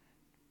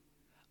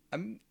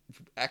 I'm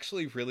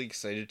actually really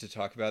excited to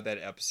talk about that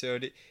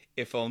episode,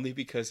 if only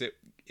because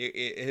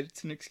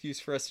it's an excuse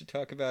for us to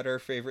talk about our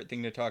favorite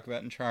thing to talk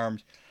about in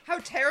Charmed. How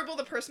terrible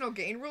the personal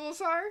gain rules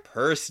are?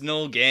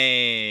 Personal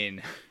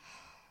gain.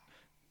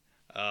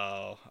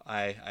 Oh,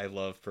 I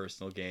love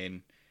personal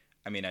gain.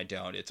 I mean, I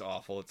don't. It's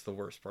awful. It's the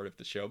worst part of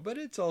the show, but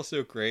it's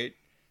also great.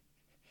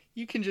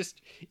 You could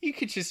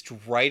just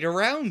write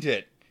around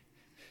it.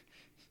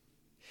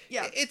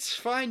 Yeah. It's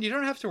fine. You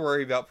don't have to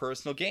worry about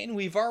personal gain.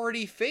 We've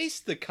already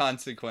faced the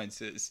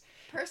consequences.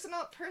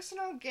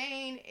 Personal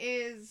gain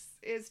is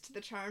to the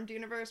Charmed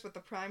universe what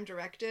the Prime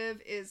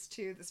Directive is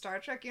to the Star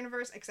Trek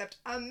universe, except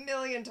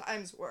 1,000,000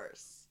 times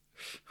worse.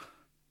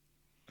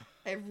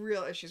 I have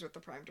real issues with the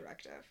Prime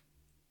Directive.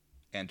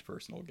 And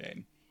personal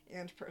gain.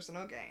 And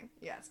personal gain,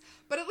 yes.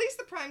 But at least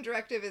the Prime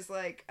Directive is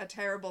like a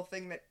terrible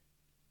thing that...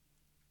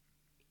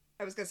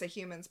 I was going to say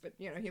humans, but,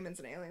 humans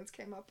and aliens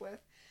came up with.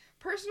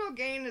 Personal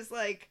gain is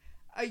like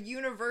a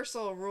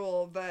universal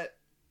rule that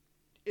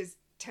is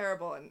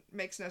terrible and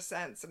makes no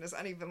sense and is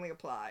unevenly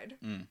applied.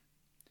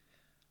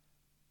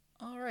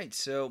 All right,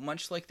 so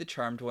much like the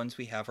Charmed ones,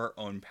 we have our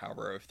own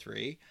power of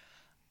 3.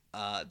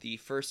 The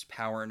first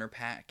power in our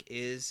pack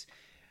is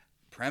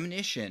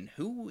Premonition.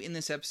 Who in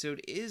this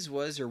episode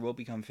was, or will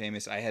become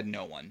famous? I had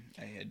no one.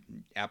 I had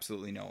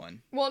absolutely no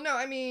one. Well, no,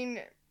 I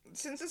mean,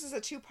 since this is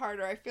a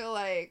two-parter, I feel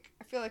like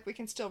we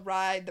can still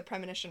ride the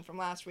premonition from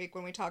last week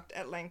when we talked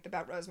at length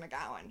about Rose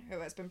McGowan,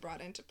 who has been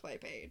brought in to play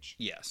Paige.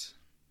 Yes.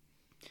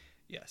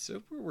 Yeah,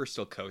 so we're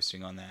still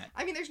coasting on that.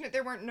 I mean,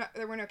 there were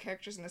no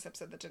characters in this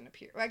episode that didn't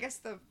appear. Well, I guess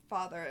the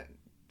father,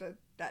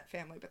 that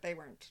family, but they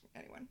weren't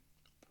anyone.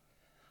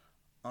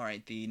 All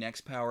right, the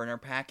next power in our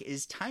pack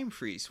is Time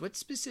Freeze. What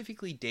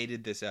specifically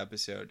dated this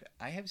episode?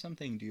 I have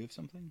something. Do you have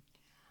something?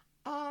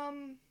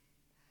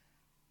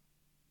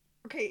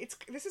 Okay,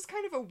 this is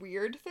kind of a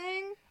weird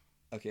thing.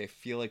 Okay, I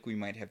feel like we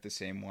might have the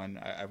same one.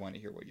 I want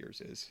to hear what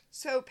yours is.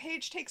 So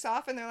Paige takes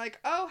off, and they're like,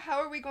 "Oh, how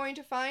are we going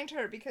to find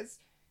her? Because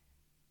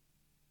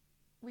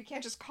we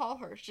can't just call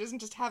her. She doesn't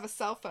just have a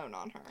cell phone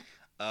on her."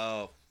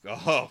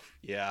 Oh,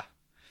 yeah.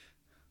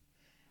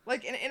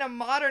 Like, in a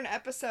modern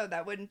episode,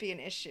 that wouldn't be an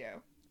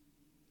issue.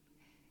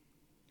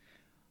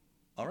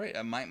 All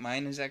right,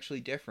 mine is actually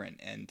different,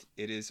 and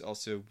it is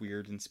also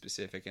weird and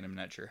specific, and I'm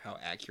not sure how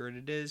accurate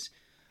it is.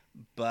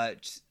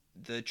 But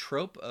the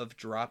trope of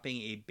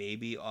dropping a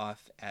baby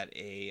off at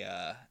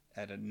a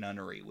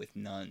nunnery with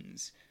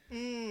nuns,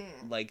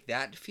 like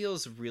that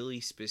feels really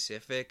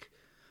specific.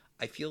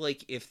 I feel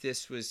like if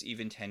this was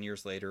even 10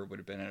 years later, it would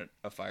have been at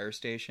a fire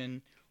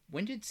station.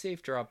 When did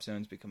safe drop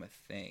zones become a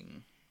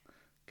thing?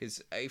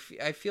 Because I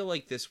feel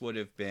like this would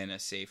have been a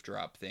safe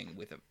drop thing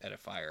at a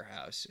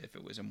firehouse if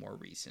it was a more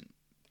recent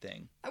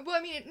thing. Well,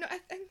 I mean, no, I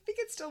think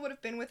it still would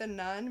have been with a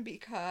nun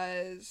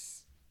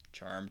because...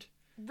 Charmed.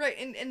 Right,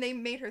 and they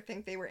made her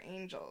think they were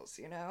angels,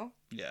 you know?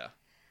 Yeah.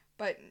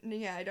 But,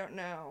 yeah, I don't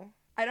know.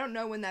 I don't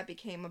know when that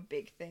became a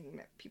big thing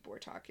that people were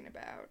talking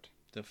about.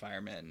 The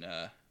fireman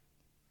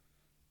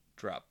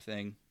drop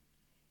thing.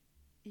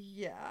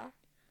 Yeah.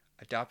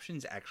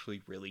 Adoption's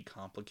actually really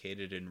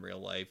complicated in real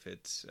life.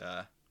 It's,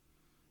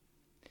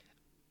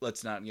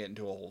 let's not get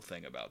into a whole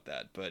thing about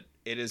that, but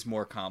it is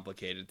more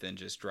complicated than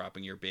just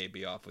dropping your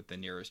baby off with the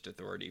nearest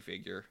authority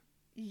figure.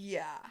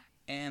 Yeah.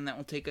 And that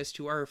will take us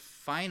to our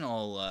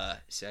final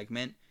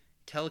segment,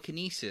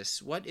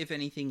 telekinesis. What, if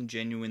anything,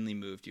 genuinely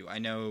moved you? I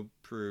know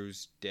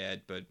Prue's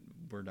dead, but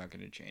we're not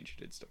going to change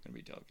it. It's still going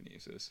to be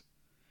telekinesis.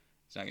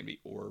 It's not going to be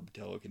orb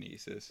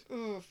telekinesis.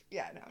 Oof.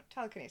 Yeah, no.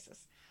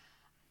 Telekinesis.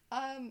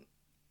 I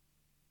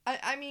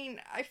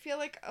mean, I feel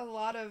like a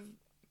lot of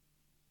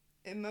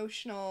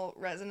emotional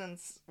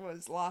resonance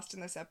was lost in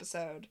this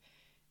episode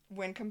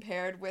when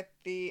compared with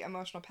the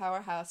emotional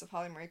powerhouse of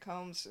Holly Marie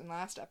Combs in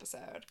last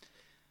episode.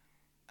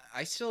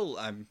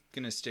 I'm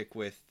going to stick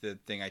with the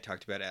thing I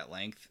talked about at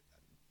length.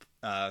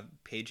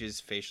 Paige's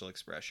facial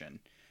expression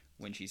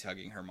when she's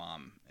hugging her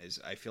mom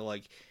I feel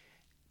like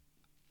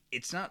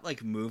it's not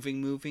like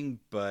moving,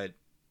 but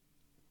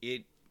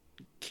it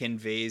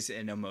conveys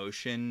an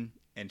emotion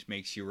and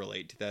makes you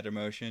relate to that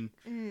emotion,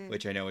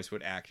 which I know is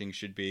what acting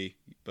should be,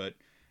 but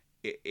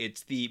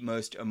it's the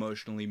most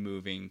emotionally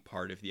moving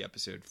part of the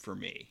episode for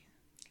me.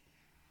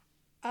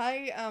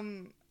 I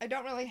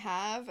don't really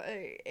have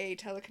a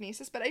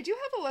telekinesis, but I do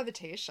have a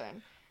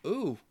levitation.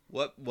 Ooh,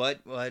 what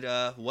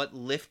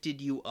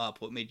lifted you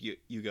up? What made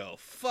you go,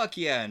 fuck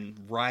yeah, and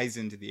rise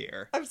into the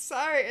air? I'm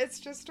sorry, it's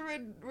just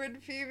when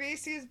Phoebe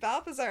sees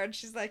Balthazar and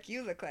she's like,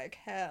 you look like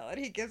hell,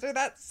 and he gives her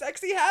that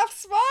sexy half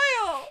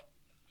smile.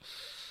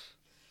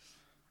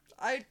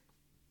 I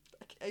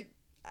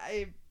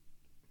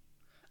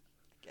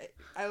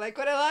like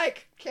what I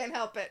like. Can't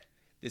help it.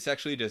 This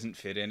actually doesn't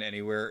fit in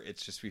anywhere.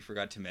 It's just we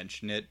forgot to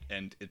mention it,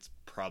 and it's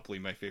probably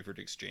my favorite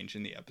exchange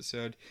in the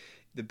episode.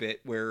 The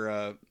bit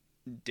where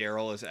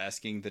Daryl is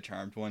asking the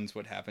Charmed Ones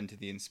what happened to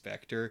the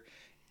inspector,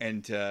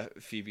 and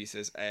Phoebe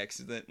says, I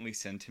accidentally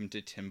sent him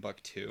to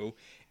Timbuktu,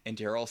 and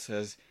Daryl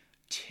says,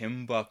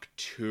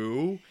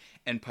 Timbuktu?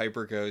 And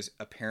Piper goes,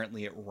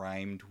 apparently it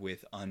rhymed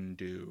with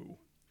undo.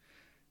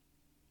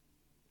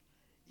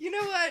 You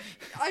know what?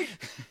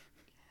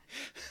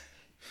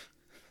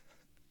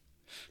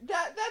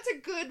 That's a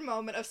good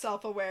moment of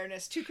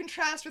self-awareness to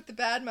contrast with the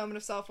bad moment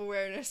of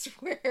self-awareness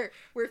where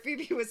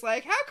Phoebe was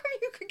like, how come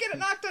you could get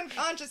knocked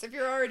unconscious if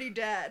you're already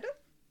dead?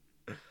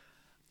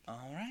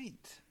 All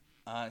right.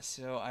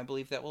 So I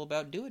believe that will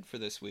about do it for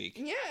this week.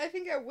 Yeah, I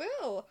think I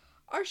will.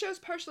 Our show's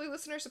partially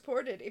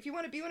listener-supported. If you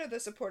want to be one of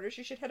the supporters,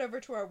 you should head over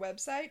to our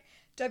website,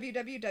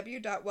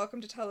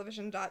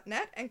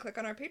 www.welcometotelevision.net, and click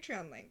on our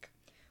Patreon link.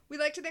 We'd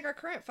like to thank our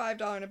current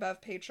 $5 and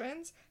above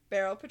patrons,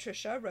 Beryl,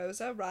 Patricia,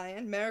 Rosa,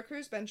 Ryan,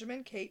 Maricruz,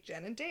 Benjamin, Kate,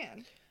 Jen, and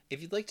Dan. If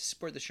you'd like to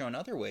support the show in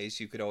other ways,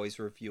 you could always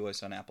review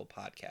us on Apple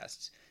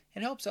Podcasts.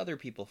 It helps other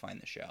people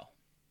find the show.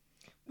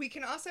 We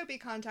can also be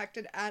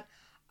contacted at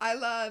I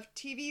Love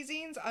TV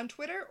Zines on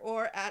Twitter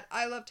or at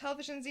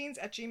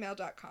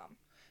ilovetelevisionzines@gmail.com.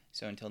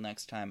 So until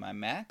next time,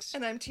 I'm Max.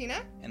 And I'm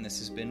Tina. And this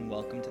has been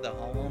Welcome to the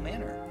Hallwell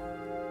Manor.